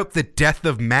it's about the death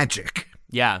of magic.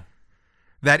 Yeah,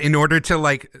 that in order to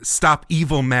like stop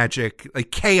evil magic,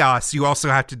 like chaos, you also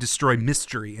have to destroy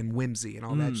mystery and whimsy and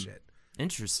all that shit.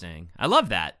 Interesting. I love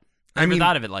that. I never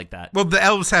thought of it like that. Well, the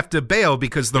elves have to bail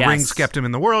because the rings kept him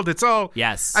in the world. It's all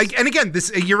and again,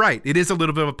 this you're right. It is a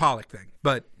little bit of a Pollock thing,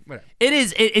 but. Whatever. It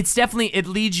is. It's definitely. It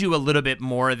leads you a little bit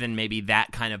more than maybe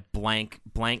that kind of blank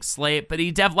slate. But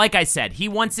like I said, he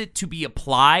wants it to be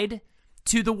applied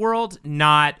to the world,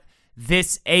 not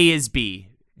this A is B,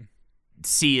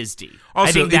 C is D.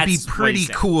 Also, it'd be pretty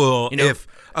cool if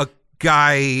a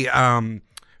guy,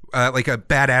 like a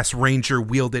badass ranger,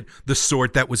 wielded the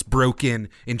sword that was broken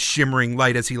in shimmering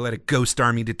light as he led a ghost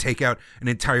army to take out an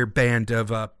entire band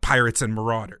of pirates and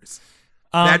marauders.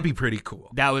 That'd be pretty cool.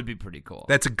 That would be pretty cool.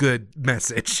 That's a good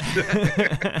message.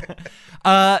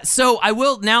 So I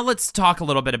will now. Let's talk a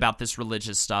little bit about this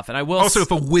religious stuff, and I will also.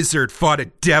 If a wizard fought a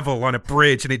devil on a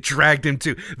bridge and it dragged him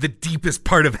to the deepest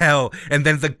part of hell, and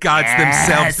then the gods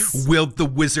themselves willed the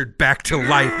wizard back to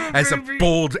life as a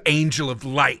bold angel of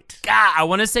light. God, I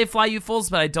want to say "Fly You Fools,"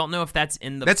 but I don't know if that's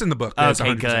in the. That's in the book.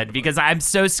 Okay, good, because I'm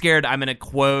so scared I'm going to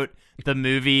quote the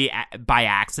movie by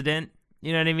accident.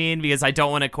 You know what I mean? Because I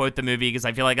don't want to quote the movie because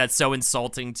I feel like that's so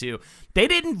insulting too. They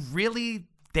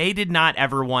did not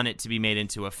ever want it to be made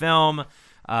into a film.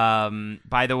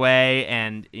 by the way,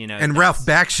 and And Ralph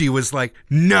Bakshi was like,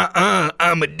 "Nuh-uh,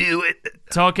 I'ma do it."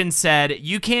 Tolkien said,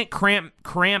 "You can't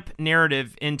cramp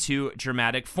narrative into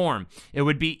dramatic form. It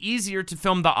would be easier to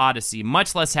film the Odyssey.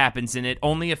 Much less happens in it.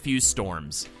 Only a few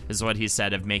storms," is what he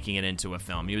said of making it into a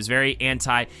film. He was very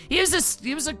anti. He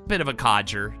was a bit of a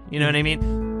codger. You know what I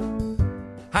mean?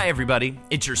 Hi everybody,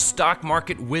 it's your stock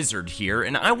market wizard here,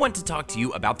 and I want to talk to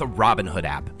you about the Robinhood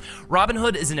app.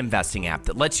 Robinhood is an investing app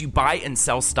that lets you buy and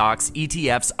sell stocks,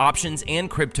 ETFs, options, and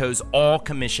cryptos all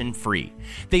commission-free.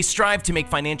 They strive to make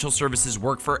financial services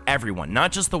work for everyone,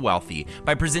 not just the wealthy,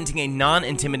 by presenting a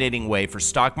non-intimidating way for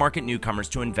stock market newcomers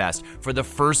to invest for the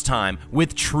first time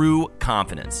with true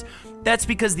confidence. That's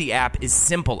because the app is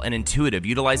simple and intuitive,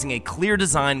 utilizing a clear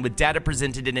design with data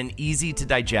presented in an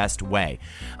easy-to-digest way.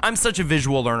 I'm such a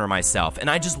visual learner myself, and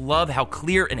I just love how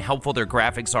clear and helpful their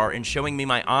graphics are in showing me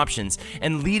my options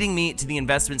and leading me to the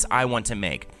investments I want to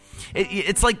make.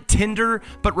 It's like Tinder,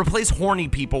 but replace horny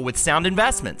people with sound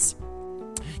investments.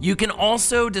 You can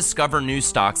also discover new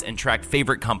stocks and track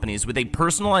favorite companies with a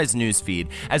personalized news feed,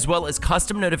 as well as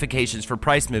custom notifications for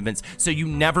price movements so you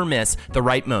never miss the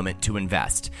right moment to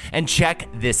invest. And check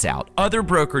this out. Other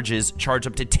brokerages charge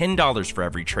up to $10 for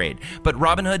every trade, but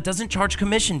Robinhood doesn't charge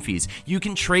commission fees. You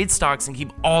can trade stocks and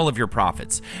keep all of your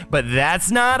profits. But that's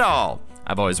not all.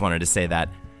 I've always wanted to say that.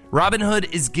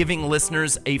 Robinhood is giving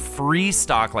listeners a free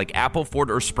stock like Apple,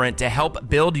 Ford, or Sprint to help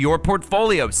build your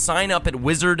portfolio. Sign up at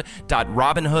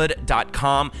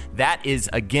wizard.robinhood.com. That is,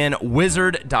 again,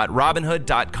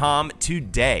 wizard.robinhood.com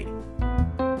today.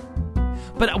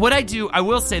 But what I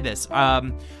will say this.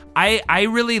 I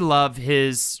really love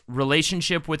his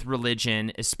relationship with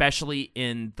religion, especially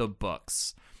in the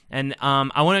books. And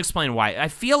I want to explain why. I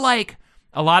feel like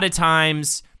a lot of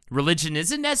times religion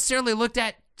isn't necessarily looked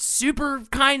at super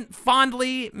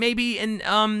fondly, maybe, in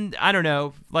I don't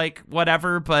know, like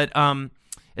whatever, but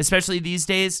especially these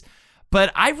days.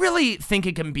 But I really think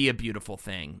it can be a beautiful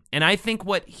thing, and I think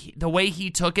the way he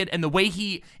took it and the way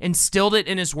he instilled it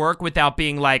in his work, without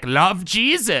being like, love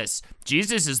Jesus.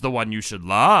 Jesus is the one you should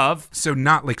love. So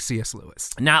not like C.S. Lewis.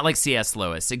 Not like C.S.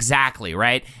 Lewis, exactly,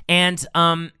 right? And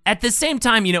at the same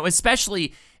time,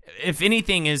 especially if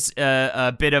anything is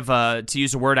a bit of a, to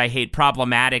use a word I hate,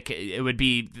 problematic, it would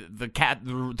be the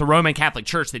Roman Catholic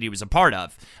Church that he was a part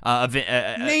of.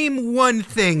 Name one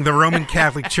thing the Roman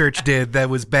Catholic Church did that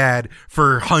was bad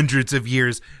for hundreds of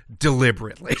years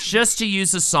deliberately. Just to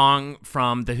use a song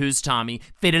from The Who's Tommy,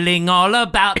 fiddling all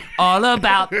about.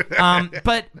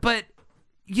 But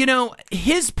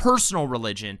his personal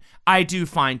religion, I do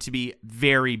find to be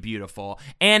very beautiful.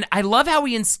 And I love how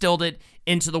he instilled it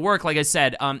into the work. Like I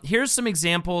said, here's some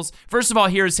examples. First of all,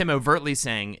 here's him overtly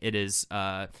saying it is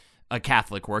a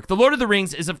Catholic work. The Lord of the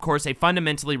Rings is, of course, a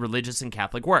fundamentally religious and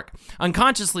Catholic work.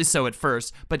 Unconsciously so at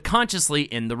first, but consciously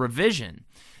in the revision.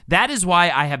 That is why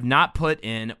I have not put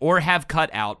in or have cut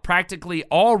out practically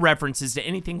all references to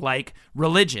anything like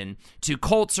religion, to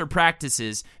cults or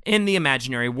practices in the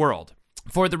imaginary world.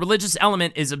 For the religious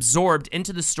element is absorbed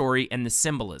into the story and the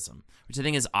symbolism, which I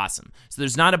think is awesome. So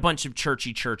there's not a bunch of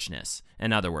churchness.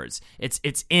 In other words, it's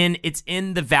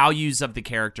in the values of the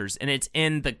characters, and it's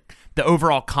in the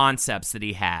overall concepts that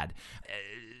he had.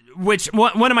 Which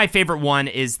one of my favorite one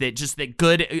is that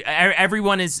good.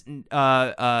 Everyone is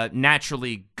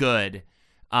naturally good,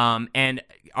 and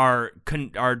are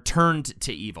turned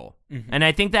to evil, and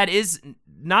I think that is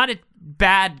not a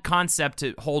bad concept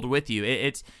to hold with you.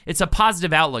 It's a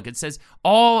positive outlook. It says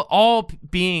all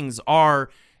beings are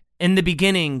in the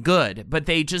beginning good, but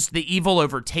the evil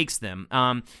overtakes them.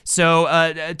 The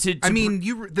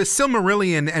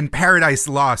Silmarillion and Paradise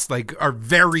Lost are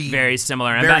very, very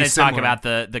similar. I'm about to talk about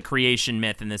the creation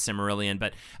myth in the Silmarillion,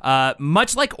 but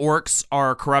much like orcs are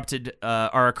a corrupted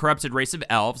race of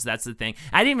elves. That's the thing.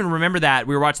 I didn't even remember that.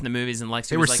 We were watching the movies and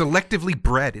Lexi was were selectively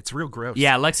bred. It's real gross.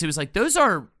 Yeah, Lexi was like, those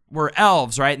were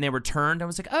elves, right? And they were turned. I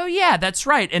was like, oh yeah, that's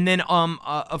right. And then,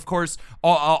 of course,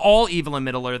 all evil in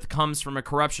Middle Earth comes from a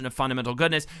corruption of fundamental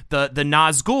goodness. The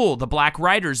Nazgul, the Black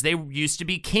Riders, they used to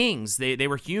be kings. They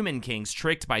were human kings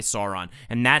tricked by Sauron,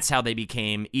 and that's how they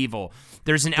became evil.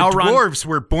 There's an Elrond. The dwarves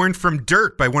were born from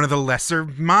dirt by one of the lesser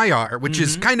Maiar, which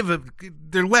is kind of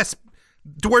they're less.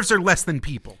 Dwarves are less than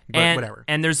people, but whatever.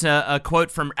 And there's a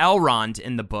quote from Elrond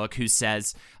in the book who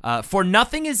says, for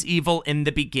nothing is evil in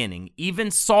the beginning. Even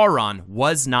Sauron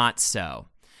was not so.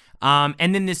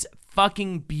 And then this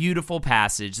fucking beautiful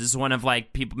passage. This is one of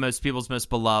most people's most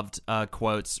beloved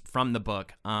quotes from the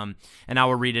book. And I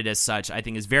will read it as such. I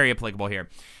think is very applicable here.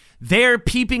 There,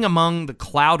 peeping among the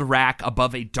cloud rack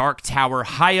above a dark tower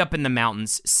high up in the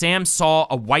mountains, Sam saw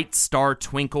a white star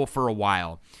twinkle for a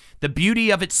while. The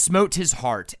beauty of it smote his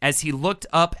heart as he looked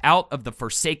up out of the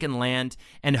forsaken land,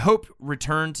 and hope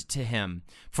returned to him.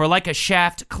 For like a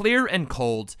shaft, clear and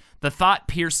cold, the thought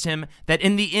pierced him that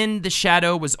in the end the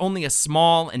shadow was only a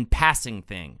small and passing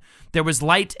thing. There was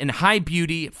light and high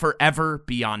beauty forever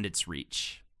beyond its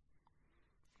reach.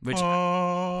 Which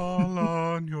all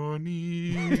on your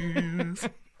knees.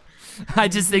 I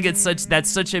just think that's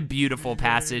such a beautiful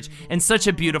passage and such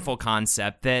a beautiful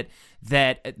concept that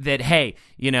hey,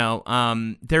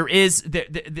 there is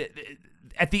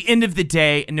at the end of the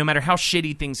day, no matter how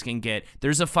shitty things can get,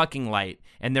 there's a fucking light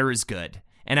and there is good.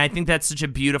 And I think that's such a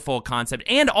beautiful concept.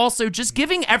 And also just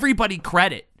giving everybody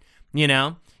credit,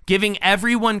 giving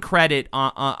everyone credit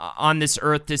on this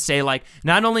earth to say, like,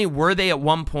 not only were they at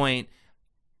one point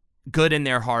good in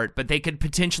their heart, but they could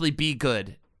potentially be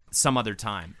good some other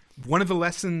time. One of the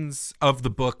lessons of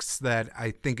the books that I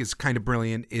think is kind of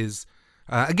brilliant is,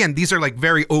 again, these are like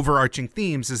very overarching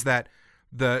themes, is that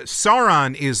the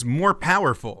Sauron is more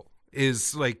powerful,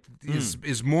 is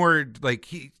more like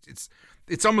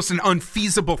it's almost an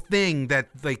unfeasible thing that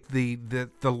like the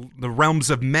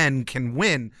realms of men can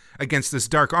win against this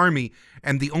dark army,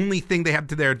 and the only thing they have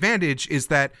to their advantage is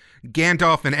that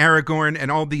Gandalf and Aragorn and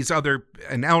all these other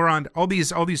and Elrond, all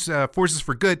these forces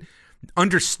for good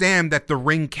understand that the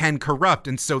ring can corrupt,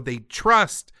 and so they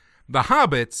trust the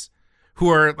hobbits, who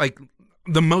are like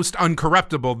the most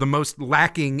uncorruptible, the most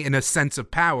lacking in a sense of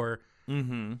power.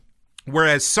 Mm-hmm.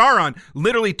 Whereas Sauron,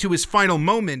 literally to his final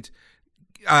moment,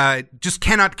 just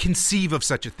cannot conceive of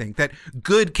such a thing, that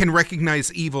good can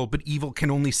recognize evil, but evil can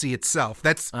only see itself.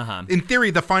 That's in theory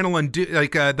the final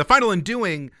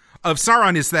undoing of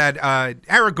Sauron, is that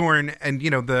Aragorn and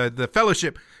the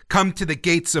Fellowship come to the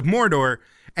gates of Mordor,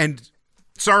 and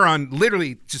Sauron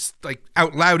literally just like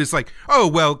out loud is like, oh,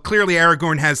 well, clearly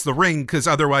Aragorn has the ring, because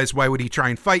otherwise why would he try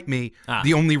and fight me?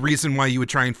 The only reason why you would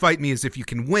try and fight me is if you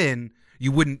can win.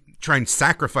 You wouldn't try and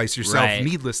sacrifice yourself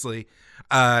needlessly.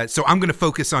 So I'm going to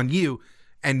focus on you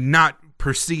and not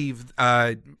perceive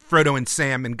Frodo and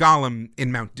Sam and Gollum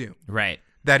in Mount Doom. Right.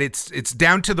 That it's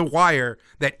down to the wire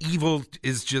that evil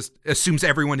is just assumes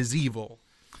everyone is evil.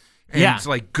 And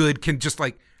like good can just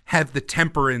like have the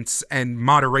temperance and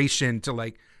moderation to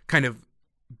like kind of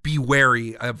be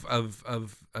wary of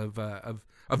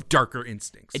darker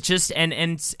instincts. It just and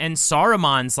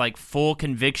Saruman's like full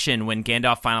conviction when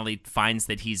Gandalf finally finds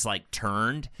that he's like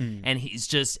turned, and he's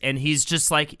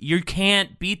just like, you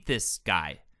can't beat this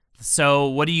guy. So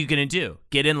what are you gonna do?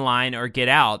 Get in line or get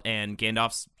out? And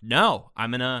Gandalf's, no,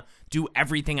 I'm gonna do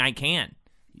everything I can.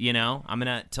 I'm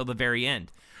gonna till the very end.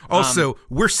 Also,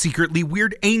 we're secretly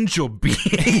weird angel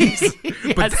beings,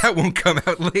 but that won't come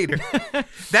out later.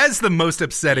 That's the most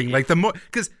upsetting. Like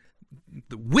because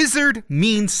the wizard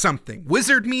means something.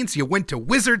 Wizard means you went to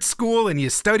wizard school and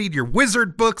you studied your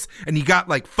wizard books and you got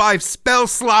like 5 spell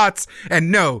slots.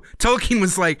 And no, Tolkien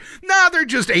was like, nah, they're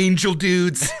just angel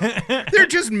dudes. They're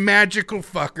just magical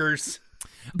fuckers.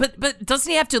 But doesn't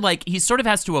he have to, like, he sort of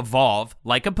has to evolve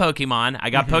like a Pokemon.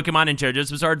 I got Pokemon and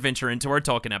JoJo's Bizarre Adventure into our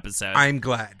Tolkien episode. I'm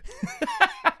glad.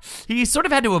 He sort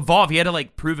of had to evolve. He had to,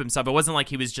 like, prove himself. It wasn't like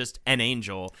he was just an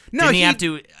angel. No, Didn't he have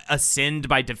to ascend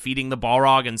by defeating the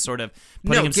Balrog and sort of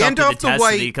putting himself Gandalf to the test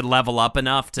so that he could level up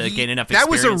enough to gain enough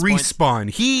experience? That was a respawn.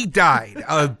 Points? He died.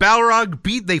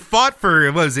 Balrog they fought for,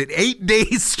 8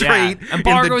 days straight? Yeah. And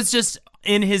Balrog was just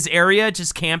in his area,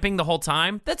 just camping the whole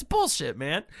time. That's bullshit,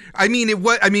 man.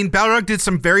 Balrog did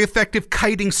some very effective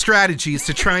kiting strategies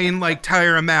to try and like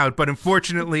tire him out, but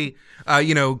unfortunately,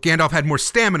 Gandalf had more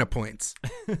stamina points.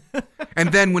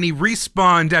 And then when he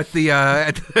respawned at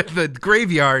the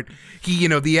graveyard, he,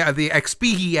 the XP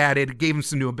he added gave him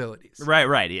some new abilities.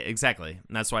 Right, yeah, exactly.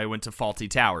 And that's why I went to Faulty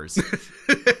Towers.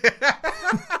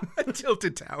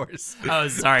 Tilted Towers. Oh,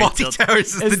 sorry. Faulty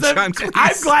Towers is the John Cleese.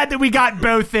 I'm glad that we got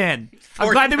both in.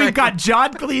 I'm glad that we've got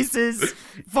John Cleese's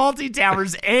Faulty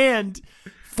Towers and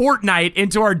Fortnite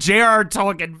into our J.R.R.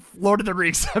 Tolkien Lord of the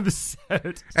Rings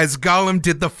episode. As Gollum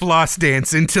did the floss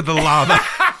dance into the lava,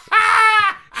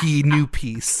 he knew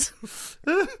peace.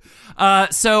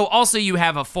 So also you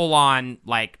have a full-on,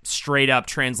 like, straight-up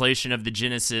translation of the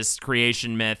Genesis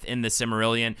creation myth in the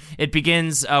Silmarillion. It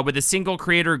begins with a single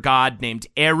creator god named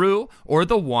Eru, or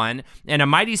the One, and a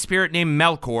mighty spirit named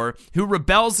Melkor, who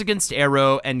rebels against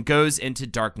Eru and goes into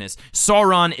darkness.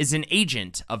 Sauron is an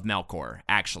agent of Melkor,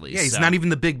 actually. Yeah, he's not even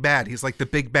the big bad. He's like the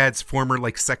big bad's former,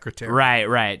 like, secretary.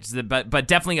 Right. But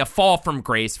definitely a fall from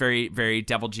grace. Very, very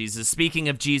devil Jesus. Speaking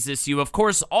of Jesus, you, of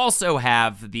course, also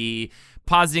have the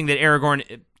positing that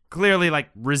Aragorn clearly like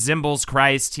resembles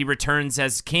Christ. He returns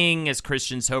as king, as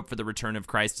Christians hope for the return of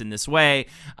Christ in this way.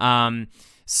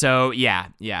 So yeah.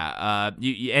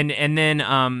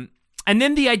 And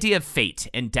then the idea of fate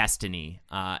and destiny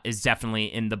is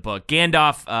definitely in the book.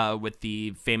 Gandalf, with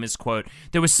the famous quote,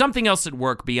 "There was something else at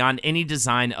work beyond any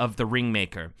design of the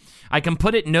ringmaker. I can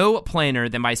put it no plainer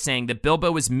than by saying that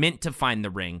Bilbo was meant to find the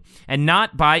ring, and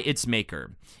not by its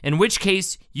maker. In which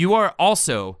case, you are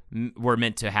also were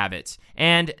meant to have it,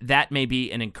 and that may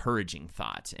be an encouraging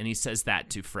thought." And he says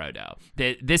that to Frodo.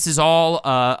 That this is all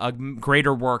a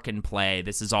greater work in play.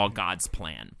 This is all God's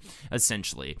plan,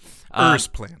 essentially. Earth's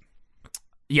plan.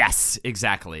 Yes,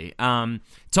 exactly.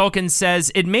 Tolkien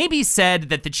says, "It may be said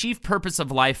that the chief purpose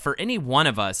of life for any one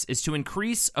of us is to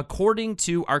increase, according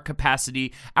to our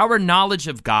capacity, our knowledge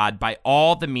of God by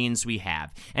all the means we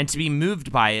have, and to be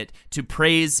moved by it to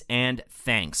praise and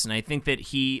thanks." And I think that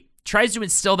he tries to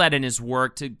instill that in his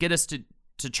work to get us to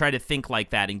try to think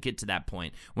like that and get to that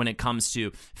point when it comes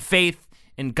to faith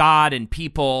and God and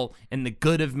people and the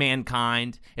good of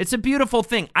mankind. It's a beautiful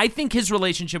thing. I think his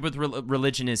relationship with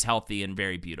religion is healthy and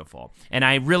very beautiful. And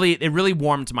it really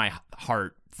warmed my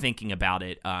heart thinking about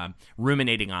it,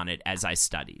 ruminating on it as I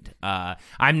studied.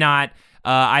 I'm not,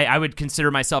 I would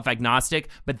consider myself agnostic,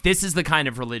 but this is the kind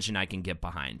of religion I can get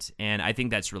behind. And I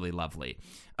think that's really lovely.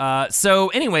 So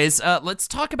anyways, let's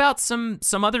talk about some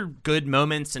other good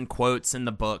moments and quotes in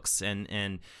the books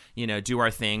and do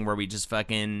our thing where we just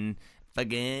fucking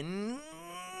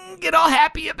get all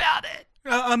happy about it.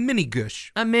 A mini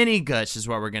gush. A mini gush is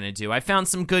what we're going to do. I found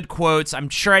some good quotes. I'm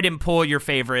sure I didn't pull your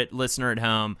favorite, listener at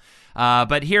home.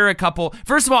 But here are a couple.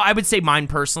 First of all, I would say mine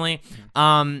personally.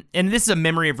 And this is a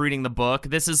memory of reading the book.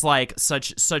 This is like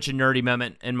such a nerdy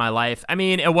moment in my life. I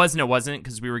mean, it wasn't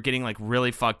because we were getting like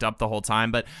really fucked up the whole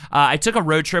time. But I took a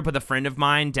road trip with a friend of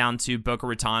mine down to Boca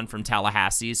Raton from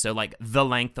Tallahassee. So like the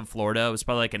length of Florida. It was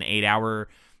probably like an 8-hour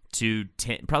to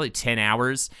 10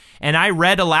 hours, and I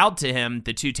read aloud to him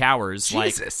the Two Towers,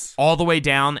 Jesus. Like all the way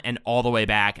down and all the way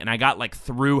back, and I got like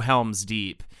through Helm's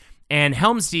Deep, and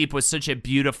Helm's Deep was such a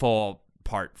beautiful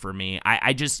part for me.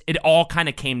 It all kind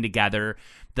of came together.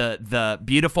 The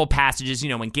beautiful passages,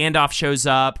 when Gandalf shows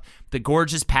up, the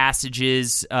gorgeous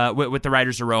passages with the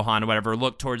Riders of Rohan or whatever,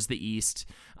 look towards the east.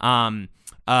 All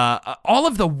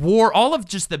of the war, all of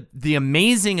just the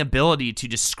amazing ability to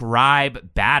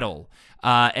describe battle.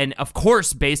 And of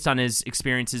course, based on his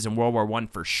experiences in World War I,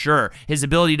 for sure, his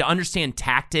ability to understand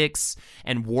tactics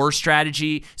and war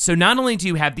strategy. So not only do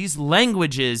you have these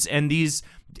languages and these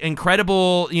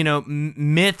incredible,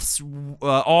 myths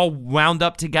all wound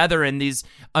up together and these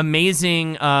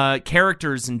amazing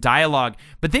characters and dialogue,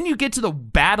 but then you get to the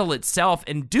battle itself,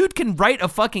 and dude can write a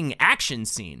fucking action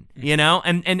scene,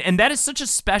 and that is such a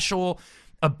special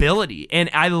ability, and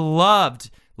I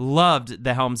loved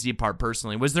the Helm's Deep part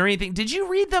personally. Was there anything? Did you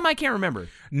read them? I can't remember.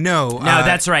 No,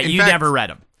 that's right. You never read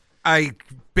them. I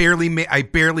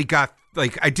barely got.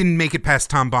 Like, I didn't make it past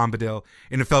Tom Bombadil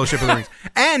in A Fellowship of the Rings.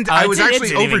 And I was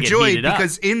actually overjoyed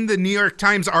because in the New York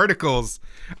Times articles,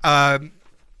 in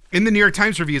the New York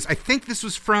Times reviews, I think this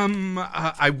was from,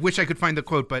 I wish I could find the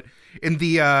quote, but in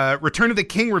the Return of the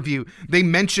King review, they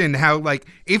mentioned how, like,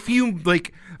 if you,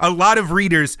 like, a lot of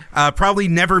readers probably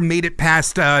never made it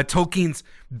past Tolkien's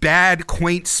bad,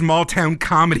 quaint, small-town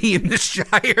comedy in the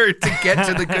Shire to get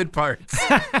to the good parts.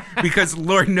 Because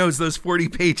Lord knows those 40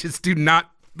 pages do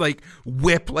not like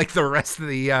whip like the rest of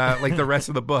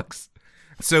the books.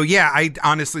 So yeah, I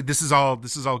honestly, this is all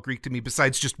Greek to me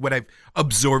besides just what I've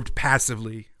absorbed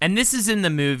passively. And this is in the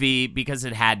movie because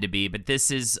it had to be, but this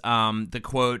is the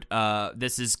quote,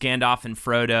 this is Gandalf and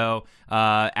Frodo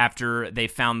after they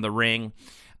found the ring.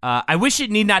 "I wish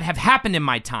it need not have happened in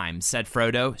my time," said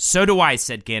Frodo. "So do I,"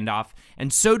 said Gandalf,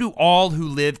 "and so do all who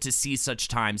live to see such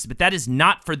times, but that is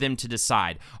not for them to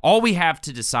decide. All we have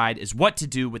to decide is what to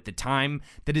do with the time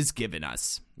that is given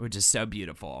us," which is so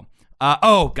beautiful.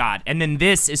 Oh, God. And then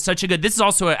this is this is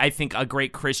also, I think, a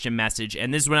great Christian message,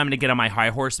 and this is when I'm going to get on my high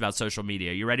horse about social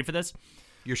media. You ready for this?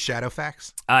 Your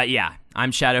Shadowfax? Yeah,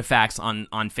 I'm Shadowfax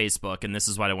on Facebook, and this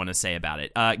is what I want to say about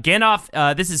it.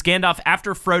 Gandalf, this is Gandalf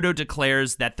after Frodo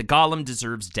declares that the Golem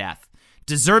deserves death.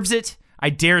 Deserves it? I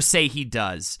dare say he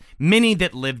does. Many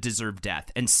that live deserve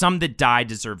death, and some that die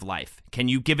deserve life. Can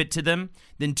you give it to them?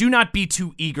 Then do not be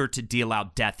too eager to deal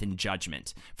out death in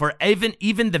judgment, for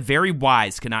even the very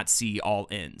wise cannot see all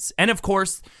ends. And of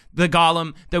course, the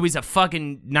Golem, though he's a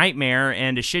fucking nightmare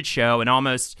and a shit show and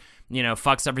almost,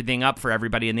 fucks everything up for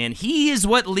everybody in the end, he is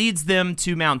what leads them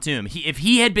to Mount Doom. If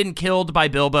he had been killed by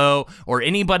Bilbo or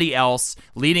anybody else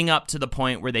leading up to the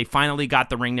point where they finally got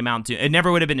the ring to Mount Doom, it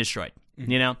never would have been destroyed.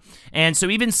 And so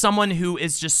even someone who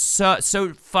is just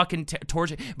so fucking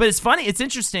tortured. But it's funny, it's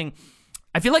interesting.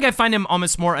 I feel like I find him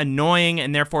almost more annoying,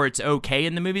 and therefore it's okay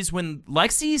in the movies. When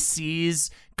Lexi sees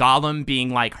Gollum being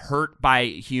like hurt by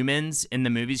humans in the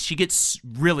movies, she gets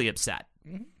really upset,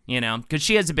 you know, because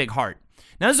she has a big heart.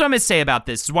 Now, this is what I'm going to say about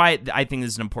this. This is why I think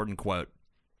this is an important quote.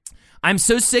 I'm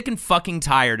so sick and fucking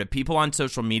tired of people on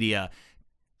social media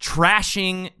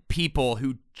trashing people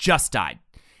who just died.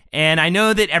 And I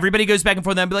know that everybody goes back and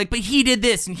forth and be like, but he did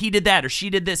this and he did that, or she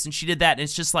did this and she did that. And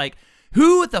it's just like,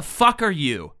 who the fuck are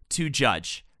you to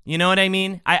judge? You know what I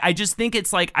mean? I just think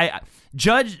it's like,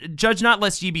 judge not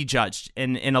lest ye be judged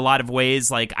in a lot of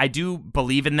ways. Like, I do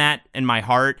believe in that in my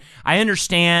heart. I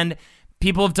understand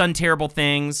people have done terrible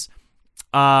things,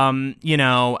 you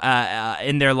know,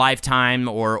 in their lifetime,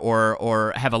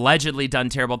 or have allegedly done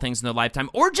terrible things in their lifetime,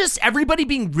 or just everybody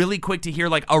being really quick to hear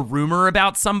like a rumor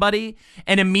about somebody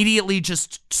and immediately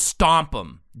just stomp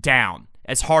them down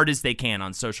as hard as they can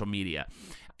on social media.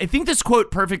 I think this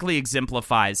quote perfectly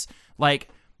exemplifies, like,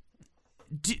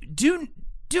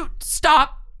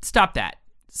 stop that.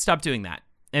 Stop doing that.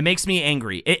 It makes me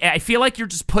angry. I feel like you're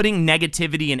just putting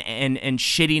negativity and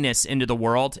shittiness into the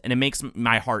world, and it makes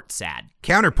my heart sad.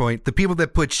 Counterpoint, the people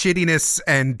that put shittiness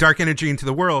and dark energy into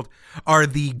the world are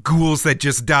the ghouls that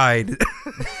just died.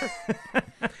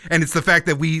 And it's the fact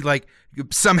that we, like,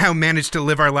 somehow managed to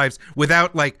live our lives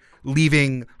without, like,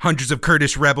 leaving hundreds of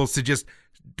Kurdish rebels to just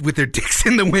with their dicks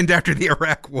in the wind after the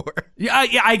Iraq War. Yeah,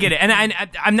 I get it. And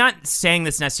I'm not saying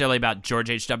this necessarily about George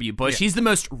H.W. Bush. Yeah.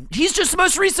 He's just the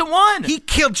most recent one. He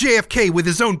killed JFK with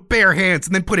his own bare hands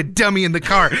and then put a dummy in the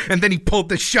car, and then he pulled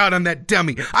the shot on that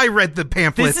dummy. I read the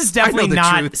pamphlets. This is definitely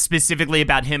not specifically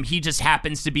about him. He just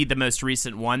happens to be the most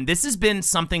recent one. This has been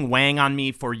something weighing on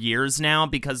me for years now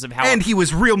because of how... And he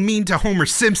was real mean to Homer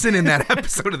Simpson in that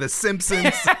episode of The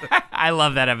Simpsons. I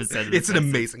love that episode. It's an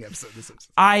amazing episode of The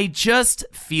Simpsons. I just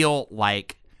feel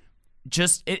like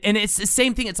and it's the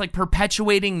same thing. It's like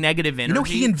perpetuating negative energy. You know,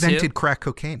 he invented crack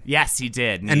cocaine. Yes, he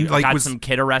did. And he like got some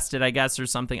kid arrested, I guess, or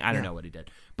something. I don't know what he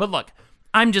did. But look,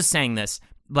 I'm just saying this.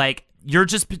 Like, you're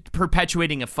just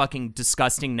perpetuating a fucking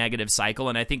disgusting negative cycle,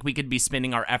 and I think we could be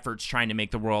spending our efforts trying to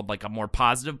make the world like a more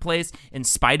positive place in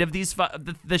spite of these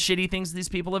the shitty things these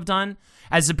people have done,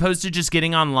 as opposed to just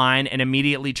getting online and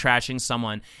immediately trashing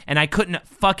someone. And I couldn't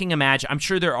fucking imagine. I'm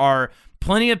sure there are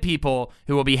plenty of people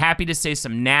who will be happy to say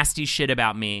some nasty shit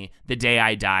about me the day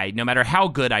I die, no matter how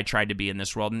good I tried to be in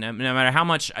this world, no matter how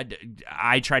much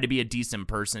I try to be a decent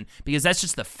person, because that's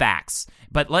just the facts.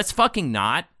 But let's fucking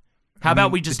not. How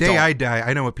about we just the day I die,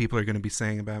 I know what people are going to be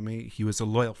saying about me. He was a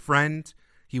loyal friend.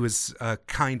 He was a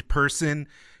kind person.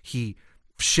 He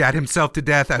shat himself to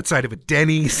death outside of a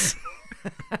Denny's.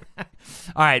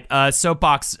 All right,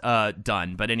 soapbox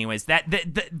done. But anyways,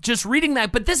 that just reading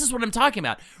that. But this is what I'm talking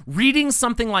about. Reading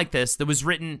something like this that was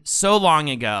written so long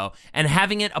ago and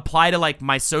having it apply to like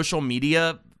my social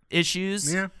media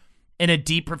issues in a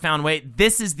deep, profound way.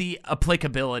 This is the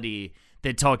applicability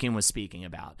that Tolkien was speaking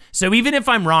about. So even if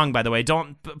I'm wrong, by the way,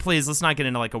 please, let's not get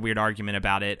into like a weird argument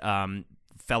about it,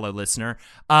 fellow listener.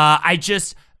 I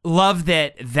just love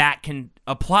that can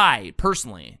apply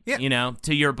personally, you know,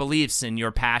 to your beliefs and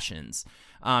your passions,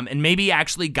 and maybe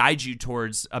actually guide you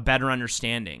towards a better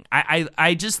understanding.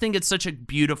 I just think it's such a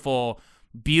beautiful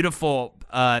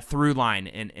through line,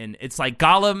 and it's like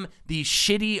Gollum, the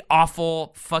shitty,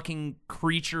 awful fucking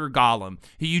creature Gollum,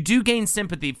 who you do gain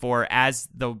sympathy for as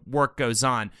the work goes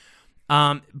on.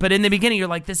 But in the beginning, you're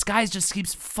like, this guy just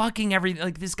keeps fucking everything.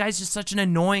 Like, this guy's just such an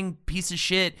annoying piece of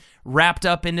shit wrapped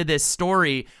up into this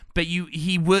story. But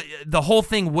the whole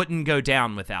thing wouldn't go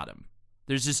down without him.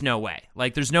 There's just no way.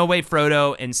 Like, there's no way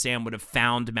Frodo and Sam would have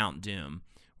found Mount Doom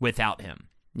without him,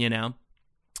 you know?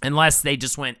 Unless they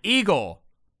just went, Eagle.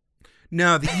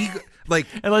 No, the eagle, like...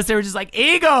 Unless they were just like,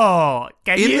 Eagle!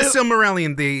 The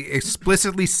Silmarillion, they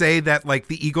explicitly say that, like,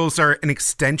 the eagles are an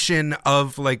extension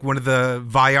of, like, one of the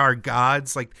Valar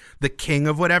gods, like, the king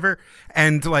of whatever.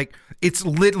 And, like, it's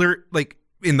literally, like,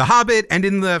 in The Hobbit and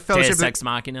in the Fellowship... Deus Ex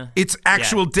Machina. It's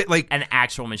actual, like... An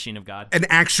actual machine of God. An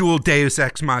actual Deus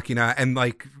Ex Machina. And,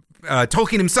 like...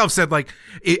 Tolkien himself said, like,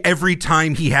 every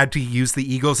time he had to use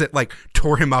the eagles, it, like,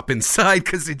 tore him up inside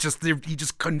because he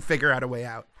just couldn't figure out a way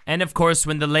out. And, of course,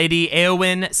 when the Lady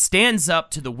Éowyn stands up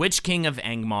to the Witch King of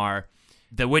Angmar,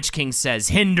 the Witch King says,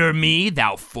 "Hinder me,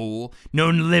 thou fool. No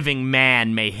living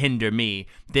man may hinder me."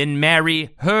 Then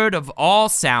Mary heard of all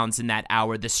sounds in that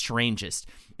hour the strangest.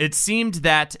 It seemed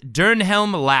that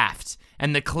Durnhelm laughed,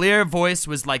 and the clear voice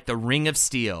was like the ring of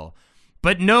steel.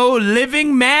 "But no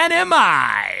living man am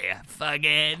I."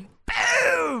 Fucking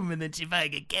boom, and then she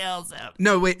fucking kills him.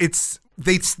 No, wait, it's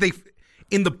they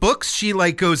in the books she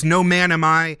like goes, "No man am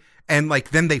I," and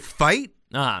like then they fight.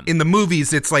 In the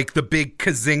movies, it's like the big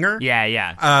kazinger.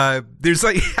 Yeah. There's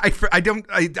like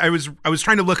I was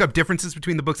trying to look up differences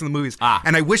between the books and the movies,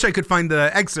 and I wish I could find the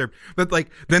excerpt. But like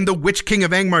then the Witch King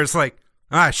of Angmar is like,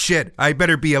 shit, I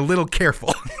better be a little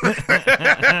careful.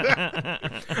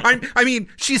 I mean,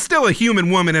 she's still a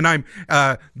human woman, and I'm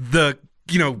the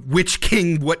Witch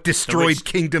King, what destroyed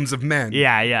kingdoms of men.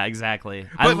 Yeah, exactly.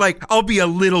 But I'll be a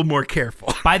little more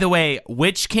careful. By the way,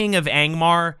 Witch King of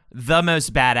Angmar, the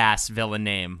most badass villain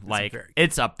name.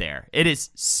 It's up there. It is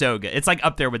so good. It's like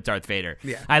up there with Darth Vader.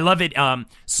 Yeah. I love it.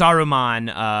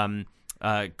 Saruman,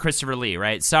 Christopher Lee,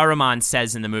 right? Saruman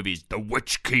says in the movies, "The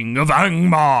Witch King of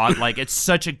Angmar." It's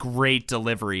such a great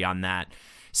delivery on that.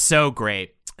 So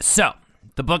great. So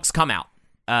the books come out.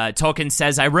 Tolkien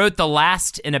says, I wrote the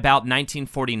last in about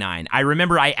 1949. I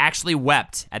remember I actually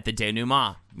wept at the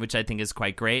denouement, which I think is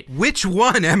quite great. Which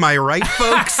one? Am I right,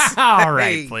 folks? All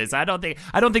right, please. I don't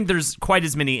think there's quite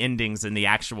as many endings in the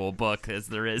actual book as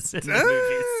there is in the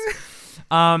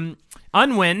movies.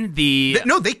 Unwin,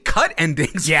 they cut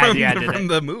endings from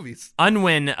the movies.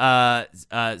 Unwin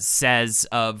says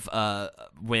of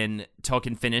when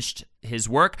Tolkien finished his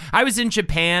work, I was in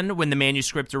Japan when the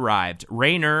manuscript arrived.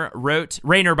 Rayner,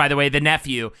 by the way, the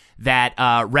nephew that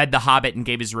read The Hobbit and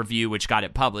gave his review, which got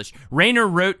it published. Rayner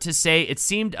wrote to say it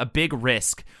seemed a big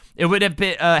risk. It would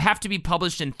have to be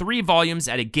published in 3 volumes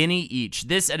at a guinea each,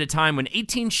 this at a time when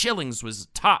 18 shillings was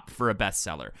top for a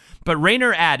bestseller. But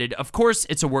Rayner added, of course,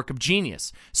 it's a work of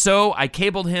genius. So I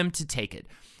cabled him to take it.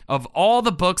 Of all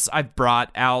the books I've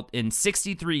brought out in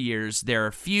 63 years, there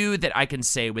are few that I can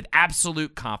say with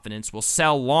absolute confidence will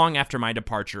sell long after my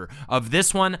departure. Of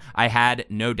this one, I had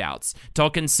no doubts.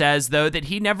 Tolkien says, though, that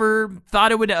he never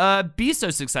thought it would be so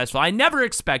successful. I never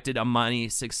expected a money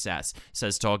success,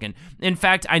 says Tolkien. In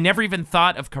fact, I never even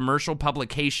thought of commercial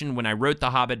publication when I wrote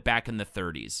The Hobbit back in the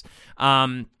 30s.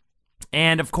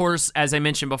 And of course, as I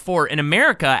mentioned before, in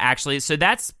America, actually, so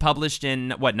that's published in,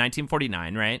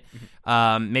 1949, right?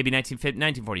 Maybe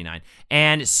 1949.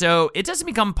 And so it doesn't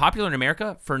become popular in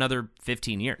America for another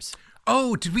 15 years.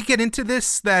 Oh, did we get into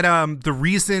this? That the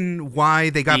reason why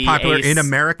they got popular in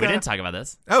America? We didn't talk about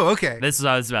this. Oh, okay. This is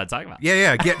what I was about to talk about.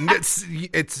 Yeah.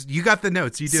 It's you got the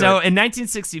notes. You do. So in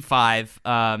 1965,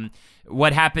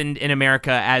 what happened in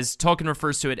America, as Tolkien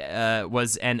refers to it,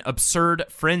 was an absurd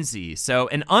frenzy. So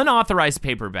an unauthorized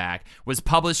paperback was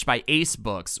published by Ace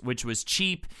Books, which was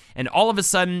cheap, and all of a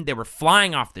sudden they were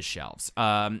flying off the shelves.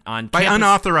 By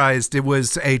unauthorized, it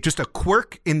was just a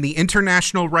quirk in the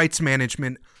international rights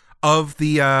management of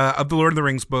the Lord of the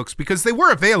Rings books, because they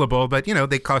were available, but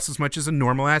they cost as much as a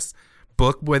normal ass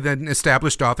book with an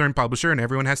established author and publisher, and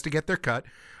everyone has to get their cut.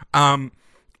 And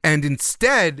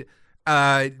instead,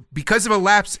 because of a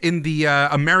lapse in the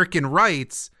American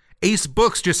rights, Ace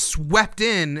Books just swept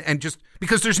in, and just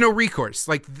because there's no recourse,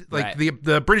 right.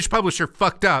 the British publisher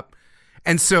fucked up,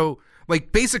 and so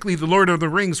basically the Lord of the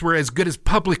Rings were as good as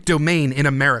public domain in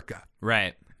America,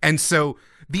 right? And so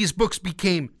these books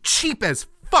became cheap as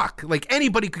fuck.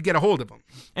 Anybody could get a hold of them.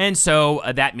 And so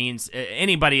that means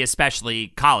anybody, especially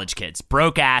college kids,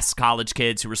 broke-ass college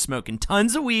kids who were smoking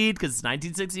tons of weed because it's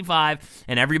 1965,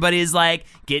 and everybody is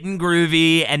getting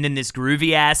groovy, and then this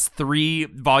groovy-ass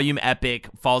 3-volume epic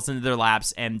falls into their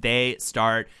laps, and they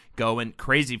start going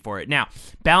crazy for it. Now,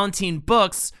 Ballantine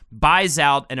Books buys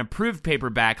out an approved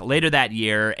paperback later that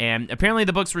year, and apparently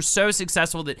the books were so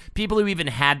successful that people who even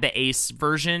had the Ace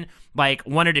version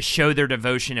wanted to show their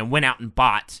devotion and went out and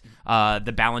bought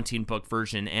the Ballantine book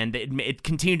version, and it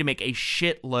continued to make a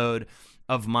shitload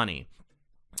of money.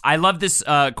 I love this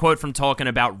quote from Tolkien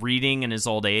about reading in his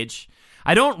old age.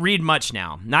 I don't read much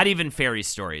now, not even fairy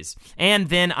stories, and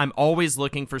then I'm always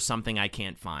looking for something I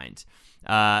can't find.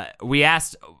 We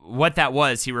asked what that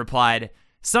was. He replied,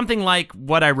 something like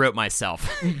what I wrote myself.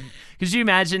 Could you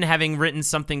imagine having written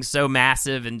something so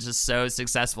massive and just so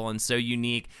successful and so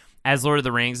unique as Lord of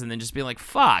the Rings, and then just being like,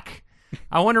 fuck,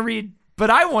 I want to read,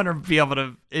 but I want to be able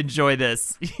to enjoy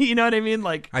this. You know what I mean?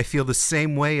 I feel the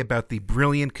same way about the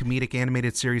brilliant comedic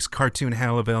animated series Cartoon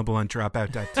Hell, available on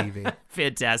Dropout.tv.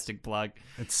 Fantastic plug.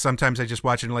 Sometimes I just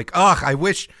watch it and I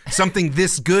wish something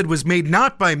this good was made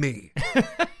not by me.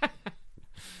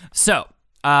 So,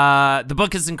 the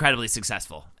book is incredibly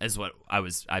successful, is what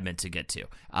I meant to get to.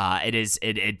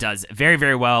 It does very,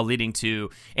 very well, leading to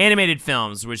animated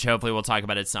films, which hopefully we'll talk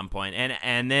about at some point,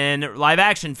 and then live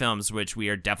action films, which we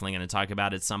are definitely going to talk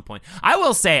about at some point. I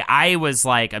will say I was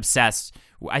obsessed.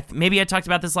 Maybe I talked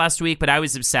about this last week, but I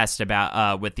was obsessed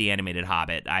with the animated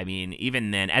Hobbit. I mean,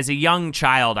 even then, as a young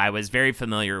child, I was very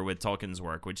familiar with Tolkien's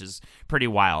work, which is pretty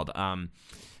wild.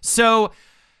 So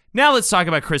now let's talk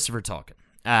about Christopher Tolkien.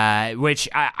 which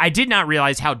I did not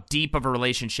realize how deep of a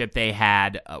relationship they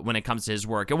had when it comes to his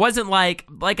work. It wasn't like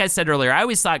I said earlier, I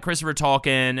always thought Christopher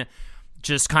Tolkien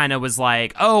just kind of was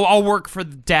like, oh, I'll work for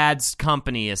Dad's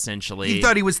company, essentially. You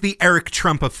thought he was the Eric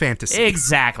Trump of fantasy.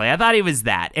 Exactly. I thought he was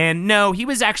that. And no, he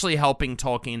was actually helping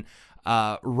Tolkien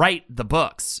write the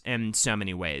books in so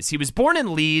many ways. He was born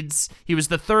in Leeds. He was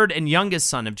the third and youngest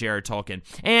son of J.R.R. Tolkien,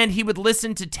 and he would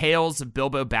listen to tales of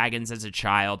Bilbo Baggins as a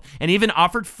child and even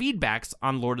offered feedbacks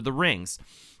on Lord of the Rings.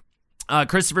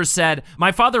 Christopher said,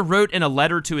 "My father wrote in a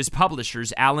letter to his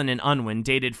publishers, Allen and Unwin,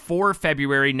 dated 4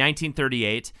 February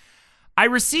 1938, I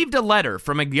received a letter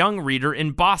from a young reader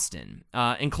in Boston,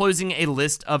 enclosing a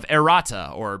list of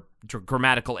errata, or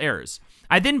grammatical errors.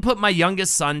 I then put my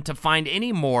youngest son to find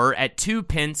any more at 2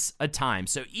 pence a time."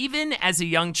 So even as a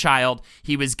young child,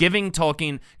 he was giving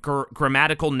Tolkien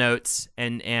grammatical notes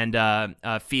and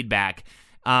feedback.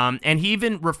 And he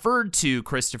even referred to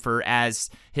Christopher as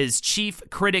his chief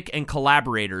critic and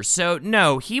collaborator. So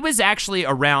no, he was actually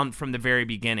around from the very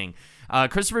beginning.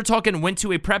 Christopher Tolkien went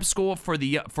to a prep school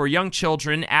for young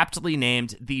children, aptly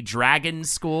named the Dragon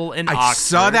School in Oxford. I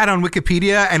saw that on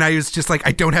Wikipedia, and I was just like,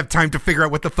 I don't have time to figure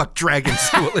out what the fuck Dragon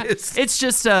School is. It's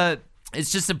just a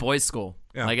boys' school.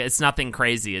 Yeah. Like, it's nothing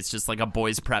crazy. It's just like a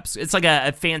boys' prep school. It's like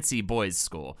a fancy boys'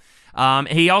 school.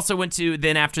 He also went to,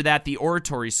 then after that, the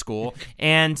oratory school,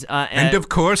 and of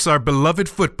course our beloved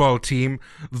football team,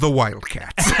 the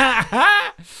Wildcats.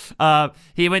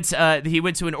 He went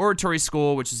to an oratory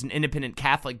school, which is an independent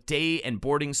Catholic day and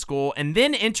boarding school, and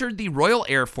then entered the Royal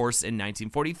Air Force in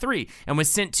 1943 and was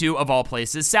sent to, of all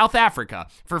places, South Africa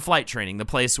for flight training, the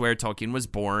place where Tolkien was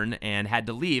born and had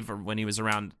to leave when he was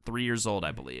around 3 years old,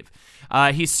 I believe.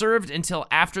 He served until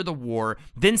after the war,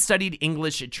 then studied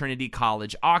English at Trinity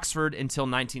College, Oxford, until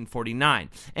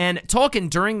 1949. And Tolkien,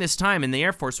 during this time in the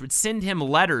Air Force, would send him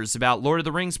letters about Lord of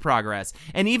the Rings progress,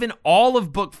 and even all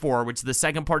of Book 4, which is the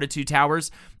second part of Two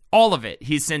Towers, all of it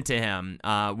he sent to him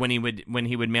when he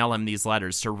would mail him these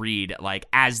letters to read, like,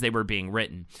 as they were being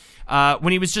written.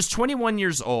 When he was just 21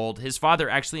 years old, his father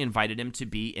actually invited him to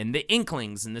be in the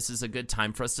Inklings, and this is a good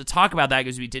time for us to talk about that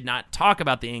because we did not talk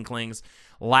about the Inklings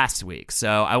last week.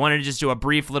 So I wanted to just do a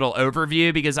brief little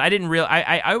overview because I didn't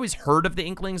I always heard of the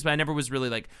Inklings, but I never was really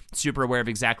like super aware of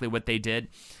exactly what they did.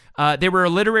 They were a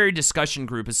literary discussion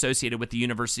group associated with the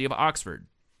University of Oxford.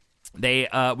 They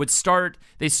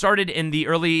started in the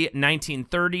early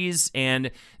 1930s,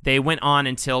 and they went on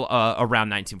until around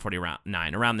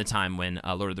 1949, around the time when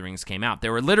Lord of the Rings came out. They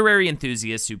were literary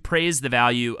enthusiasts who praised the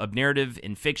value of narrative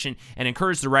in fiction and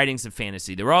encouraged the writings of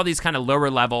fantasy. They were all these kind of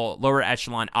lower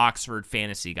echelon Oxford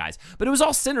fantasy guys, but it was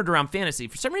all centered around fantasy.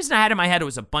 For some reason, I had in my head it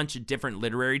was a bunch of different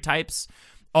literary types,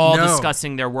 all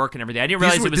discussing their work and everything. I didn't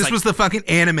realize this was the fucking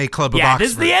anime club of Oxford. Yeah,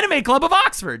 this is the anime club of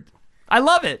Oxford. I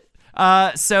love it.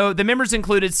 So the members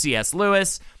included C.S.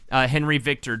 Lewis, Henry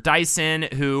Victor Dyson,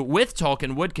 who with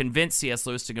Tolkien would convince C.S.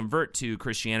 Lewis to convert to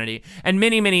Christianity, and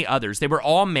many, many others. They were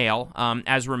all male,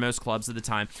 as were most clubs at the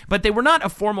time, but they were not a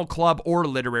formal club or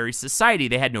literary society.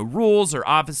 They had no rules or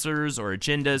officers or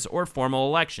agendas or formal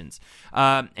elections.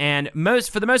 And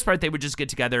for the most part, they would just get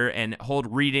together and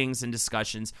hold readings and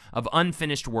discussions of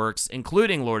unfinished works,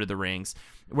 including Lord of the Rings,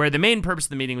 where the main purpose of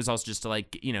the meeting was also just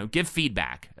to, give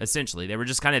feedback, essentially. They were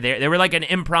just kind of there. They were like an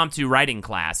impromptu writing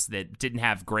class that didn't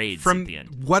have grades at the end.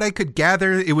 From what I could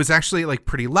gather, it was actually,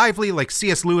 pretty lively.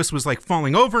 C.S. Lewis was,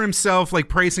 falling over himself,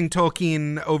 praising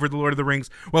Tolkien over the Lord of the Rings,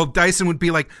 while Dyson would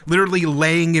be, literally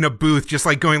laying in a booth, just,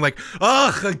 going,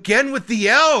 ugh, again with the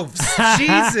elves!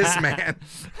 Jesus, man!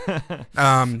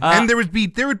 And there would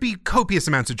be copious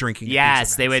amounts of drinking.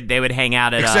 Yes, they would hang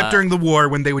out at... Except during the war,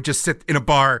 when they would just sit in a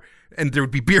bar and there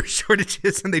would be beer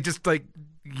shortages, and they just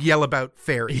yell about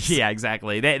fairies. Yeah,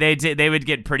 exactly. They would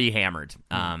get pretty hammered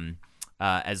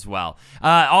as well.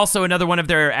 Also, another one of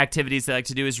their activities they like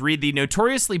to do is read the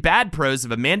notoriously bad prose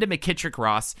of Amanda McKittrick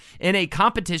Ross in a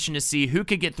competition to see who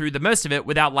could get through the most of it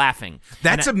without laughing.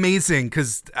 That's amazing,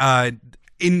 because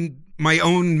in my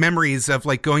own memories of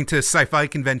going to sci-fi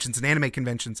conventions and anime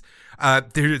conventions,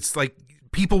 there's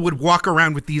people would walk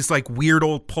around with these weird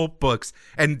old pulp books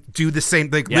and do the same,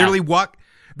 literally walk.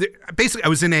 Basically, I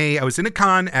was in a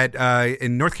con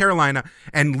in North Carolina,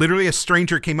 and literally a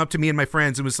stranger came up to me and my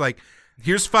friends and was like,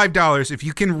 "Here's $5 if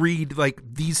you can read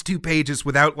these 2 pages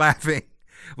without laughing.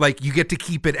 You get to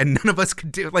keep it," and none of us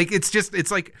could do it. It's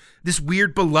this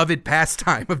weird beloved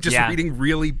pastime of just reading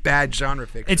really bad genre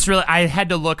fiction. It's really, I had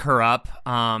to look her up.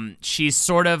 She's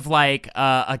sort of like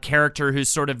a character who's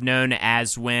sort of known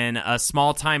as when a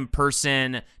small time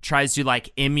person tries to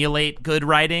emulate good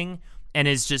writing and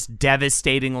is just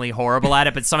devastatingly horrible at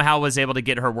it, but somehow was able to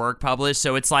get her work published.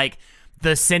 So it's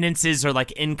the sentences are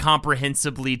like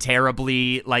incomprehensibly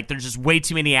terribly, like there's just way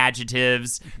too many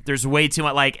adjectives. There's way too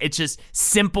much, like it's just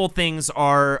simple things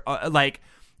are like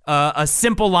a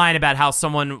simple line about how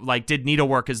someone like did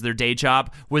needlework as their day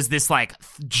job was this like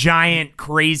giant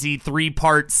crazy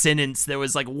 3-part sentence that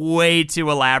was like way too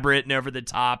elaborate and over the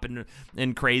top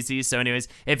and crazy. So anyways,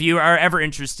 if you are ever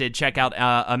interested, check out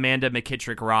Amanda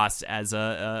McKittrick Ross as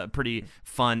a pretty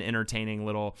fun, entertaining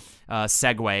little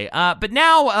segue. But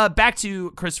now back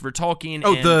to Christopher Tolkien.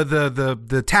 Oh,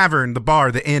 the tavern, the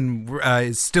bar, the inn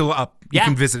is still up. You Yeah.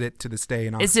 can visit it to this day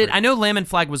in Oxford. Is it? I know Lamb and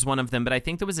Flag was one of them, but I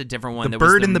think there was a different one. The that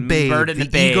bird was and the babe, Bird and the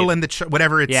Babe. eagle and the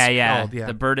whatever it's called. Yeah,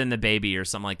 The Bird and the Baby or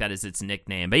something like that is its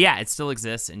nickname. But yeah, it still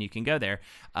exists, and you can go there.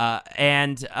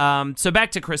 So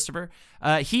back to Christopher.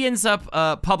 He ends up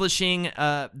publishing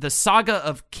the Saga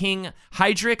of King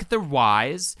Heidrek the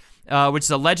Wise, which is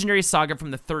a legendary saga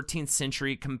from the 13th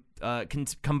century,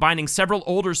 combining several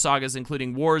older sagas,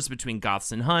 including wars between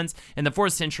Goths and Huns in the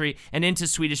 4th century and into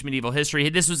Swedish medieval history.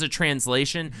 This was a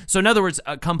translation. So in other words,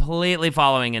 completely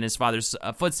following in his father's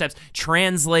footsteps,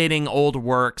 translating old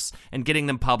works and getting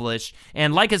them published.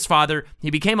 And like his father,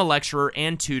 he became a lecturer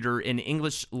and tutor in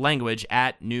English language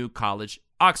at New College,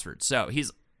 Oxford. So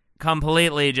he's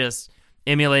completely just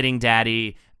emulating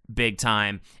daddy big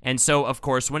time. And so, of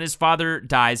course, when his father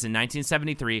dies in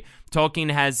 1973, Tolkien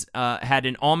has had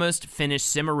an almost finished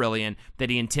Silmarillion that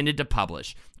he intended to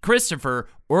publish. Christopher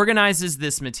organizes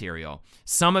this material.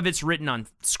 Some of it's written on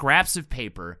scraps of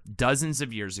paper dozens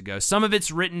of years ago. Some of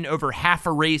it's written over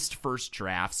half-erased first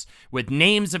drafts with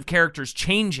names of characters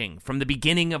changing from the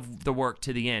beginning of the work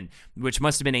to the end, which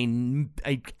must have been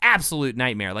a absolute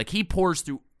nightmare. Like, he pours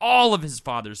through all of his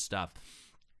father's stuff.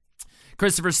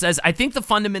 Christopher says, I think the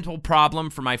fundamental problem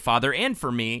for my father and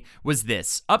for me was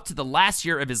this. Up to the last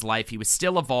year of his life, he was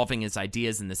still evolving his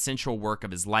ideas in the central work of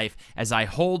his life, as I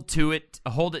hold it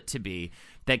to be,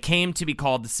 that came to be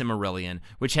called the Silmarillion,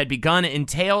 which had begun in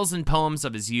tales and poems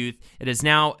of his youth. It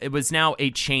was now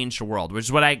a changed world, which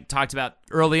is what I talked about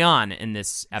early on in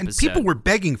this episode. And people were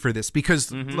begging for this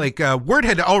because, word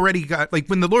had already got, like,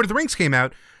 when the Lord of the Rings came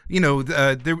out,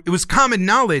 it was common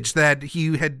knowledge that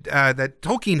that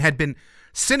Tolkien had been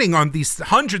sitting on these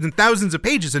hundreds and thousands of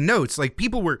pages of notes. Like,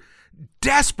 people were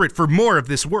desperate for more of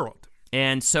this world.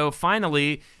 And so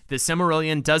finally, the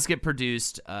Silmarillion does get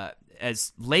produced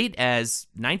as late as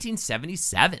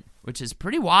 1977, which is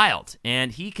pretty wild.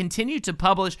 And he continued to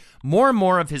publish more and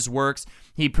more of his works.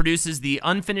 He produces the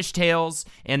Unfinished Tales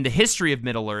and the History of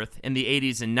Middle-earth in the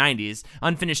 80s and 90s.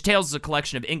 Unfinished Tales is a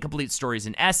collection of incomplete stories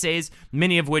and essays,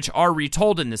 many of which are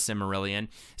retold in the Silmarillion.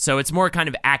 So it's more kind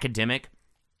of academic.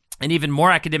 And even more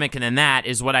academic than that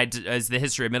is is the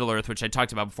History of Middle-earth, which I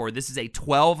talked about before. This is a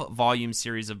 12-volume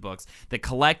series of books that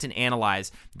collect and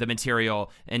analyze the material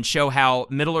and show how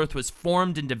Middle-earth was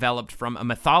formed and developed from a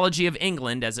mythology of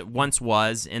England, as it once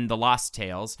was in the Lost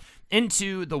Tales,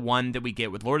 into the one that we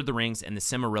get with Lord of the Rings and the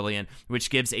Silmarillion, which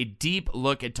gives a deep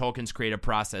look at Tolkien's creative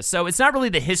process. So it's not really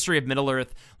the history of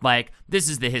Middle-earth, like this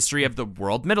is the history of the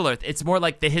world Middle-earth. It's more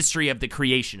like the history of the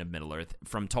creation of Middle-earth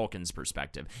from Tolkien's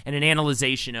perspective, and an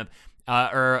analyzation of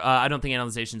I don't think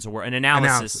analyzation is a word, an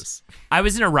analysis. I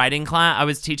was in a writing class. I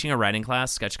was teaching a writing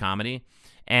class, sketch comedy,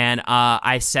 and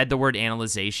I said the word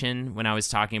analyzation when I was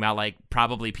talking about like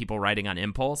probably people writing on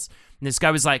impulse. And this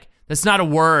guy was like, "That's not a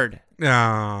word."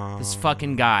 Oh. This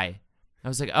fucking guy. I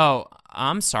was like, "Oh,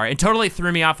 I'm sorry." It totally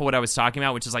threw me off of what I was talking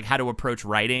about, which is like how to approach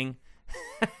writing.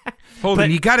 Hold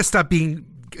on, you got to stop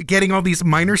getting all these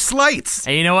minor slights.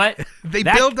 And you know what? They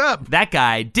build up. That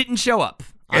guy didn't show up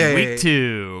on week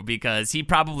 2 because he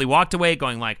probably walked away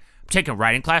going like, I'm taking a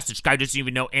writing class. This guy doesn't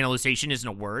even know analyzation isn't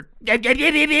a word. And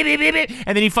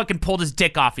then he fucking pulled his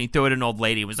dick off and he threw it at an old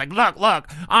lady and was like, look,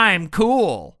 I'm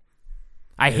cool.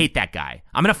 I hate that guy.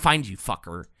 I'm going to find you,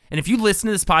 fucker. And if you listen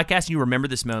to this podcast and you remember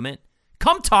this moment,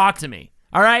 come talk to me,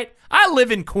 all right? I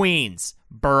live in Queens,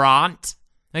 Bront,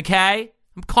 okay?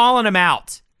 I'm calling him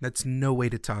out. That's no way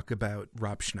to talk about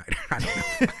Rob Schneider. I don't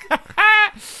know.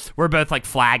 We're both like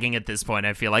flagging at this point,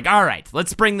 I feel like. All right,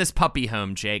 let's bring this puppy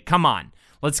home, Jake. Come on.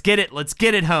 Let's get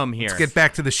it home here. Let's get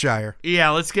back to the Shire. Yeah,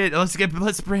 let's bring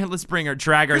her,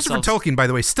 drag ourselves. Christopher Tolkien, by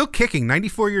the way, still kicking,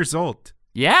 94 years old.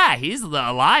 Yeah, he's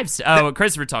alive.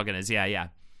 Christopher Tolkien is, yeah.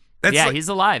 He's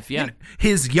alive, yeah.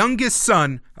 His youngest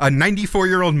son, a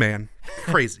 94-year-old man.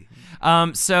 Crazy.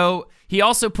 So he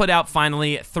also put out,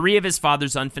 finally, 3 of his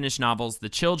father's unfinished novels, The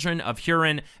Children of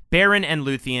Hurin, Beren and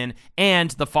Luthien,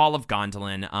 and The Fall of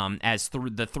Gondolin, as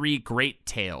the 3 great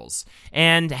tales,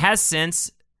 and has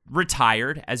since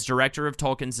retired as director of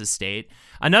Tolkien's estate.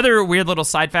 Another weird little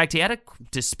side fact, he had a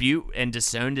dispute and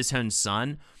disowned his own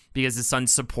son because his son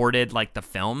supported like the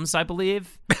films, I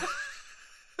believe.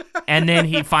 And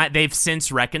then they've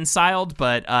since reconciled,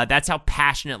 but that's how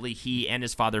passionately he and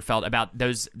his father felt about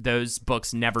those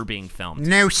books never being filmed.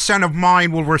 No son of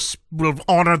mine will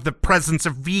honor the presence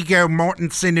of Viggo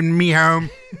Mortensen in me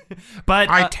home. But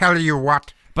I tell you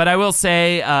what. But I will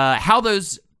say how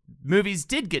those movies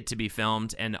did get to be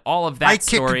filmed and all of that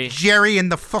story. I kicked Jerry in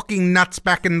the fucking nuts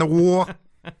back in the war.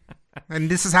 And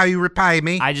this is how you repay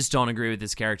me. I just don't agree with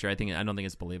this character. I don't think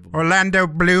it's believable. Orlando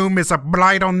Bloom is a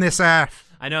blight on this earth.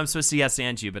 I know I'm supposed to yes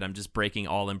and you, but I'm just breaking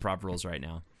all improv rules right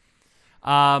now.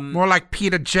 More like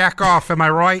Peter Jackoff, am I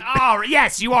right? Oh,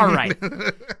 yes, you are right.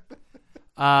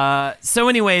 So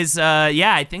anyways,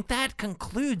 I think that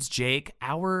concludes, Jake,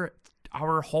 our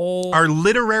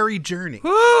literary journey.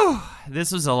 Whew,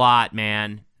 this was a lot,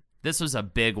 man. This was a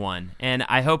big one, and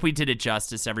I hope we did it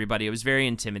justice, everybody. It was very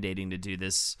intimidating to do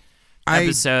this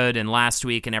episode and last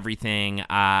week and everything.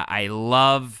 I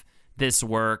love this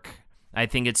work. I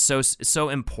think it's so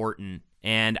important,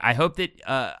 and I hope that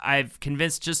I've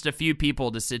convinced just a few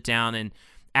people to sit down and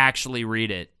actually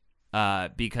read it,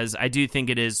 because I do think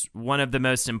it is one of the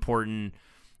most important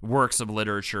works of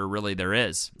literature really there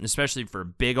is, especially for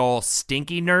big ol'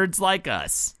 stinky nerds like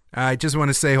us. I just want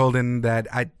to say, Holden, that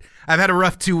I've had a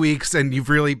rough 2 weeks, and you've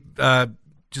really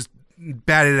just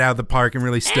batted it out of the park and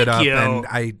really stood up. And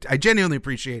I genuinely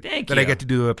appreciate that I get to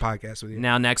do a podcast with you.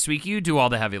 Now, next week, you do all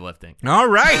the heavy lifting. All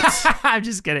right. I'm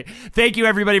just kidding. Thank you,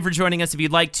 everybody, for joining us. If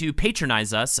you'd like to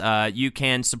patronize us, you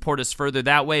can support us further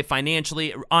that way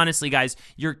financially. Honestly, guys,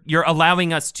 you're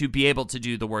allowing us to be able to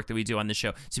do the work that we do on the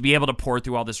show, to be able to pour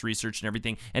through all this research and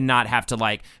everything and not have to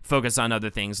like focus on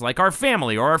other things like our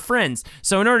family or our friends.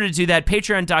 So in order to do that,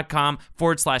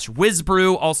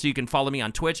 patreon.com/whizbrew. Also, you can follow me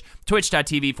on Twitch,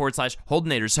 twitch.tv/Holdenator.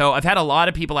 So I've had a lot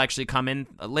of people actually come in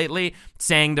lately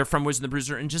saying they're from Wizard and the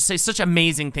Bruiser and just say such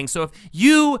amazing things. So if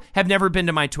you have never been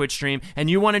to my Twitch stream and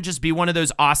you want to just be one of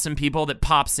those awesome people that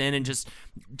pops in and just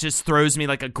throws me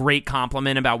like a great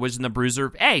compliment about Wizard and the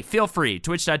Bruiser, hey, feel free.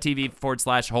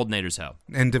 Twitch.tv/Holdenator's.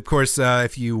 And of course,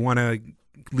 if you want to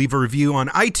leave a review on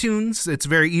iTunes, it's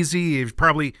very easy. You're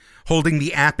probably holding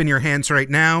the app in your hands right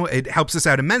now. It helps us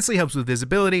out immensely, helps with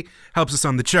visibility, helps us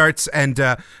on the charts. And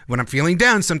when I'm feeling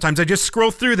down, sometimes I just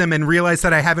scroll through them and realize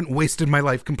that I haven't wasted my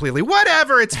life completely.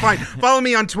 Whatever, it's fine. Follow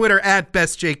me on Twitter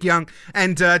 @BestJakeYoung,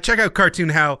 and check out Cartoon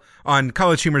Hell on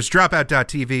College Humor's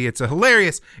Dropout.tv. It's a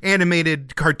hilarious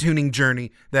animated cartooning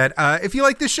journey that if you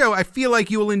like this show, I feel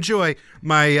like you will enjoy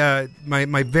my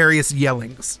my various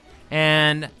yellings.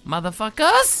 And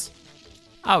motherfuckers,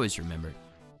 always remember,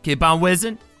 keep on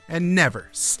whizzing and never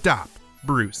stop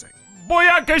bruising.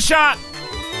 Booyaka shot!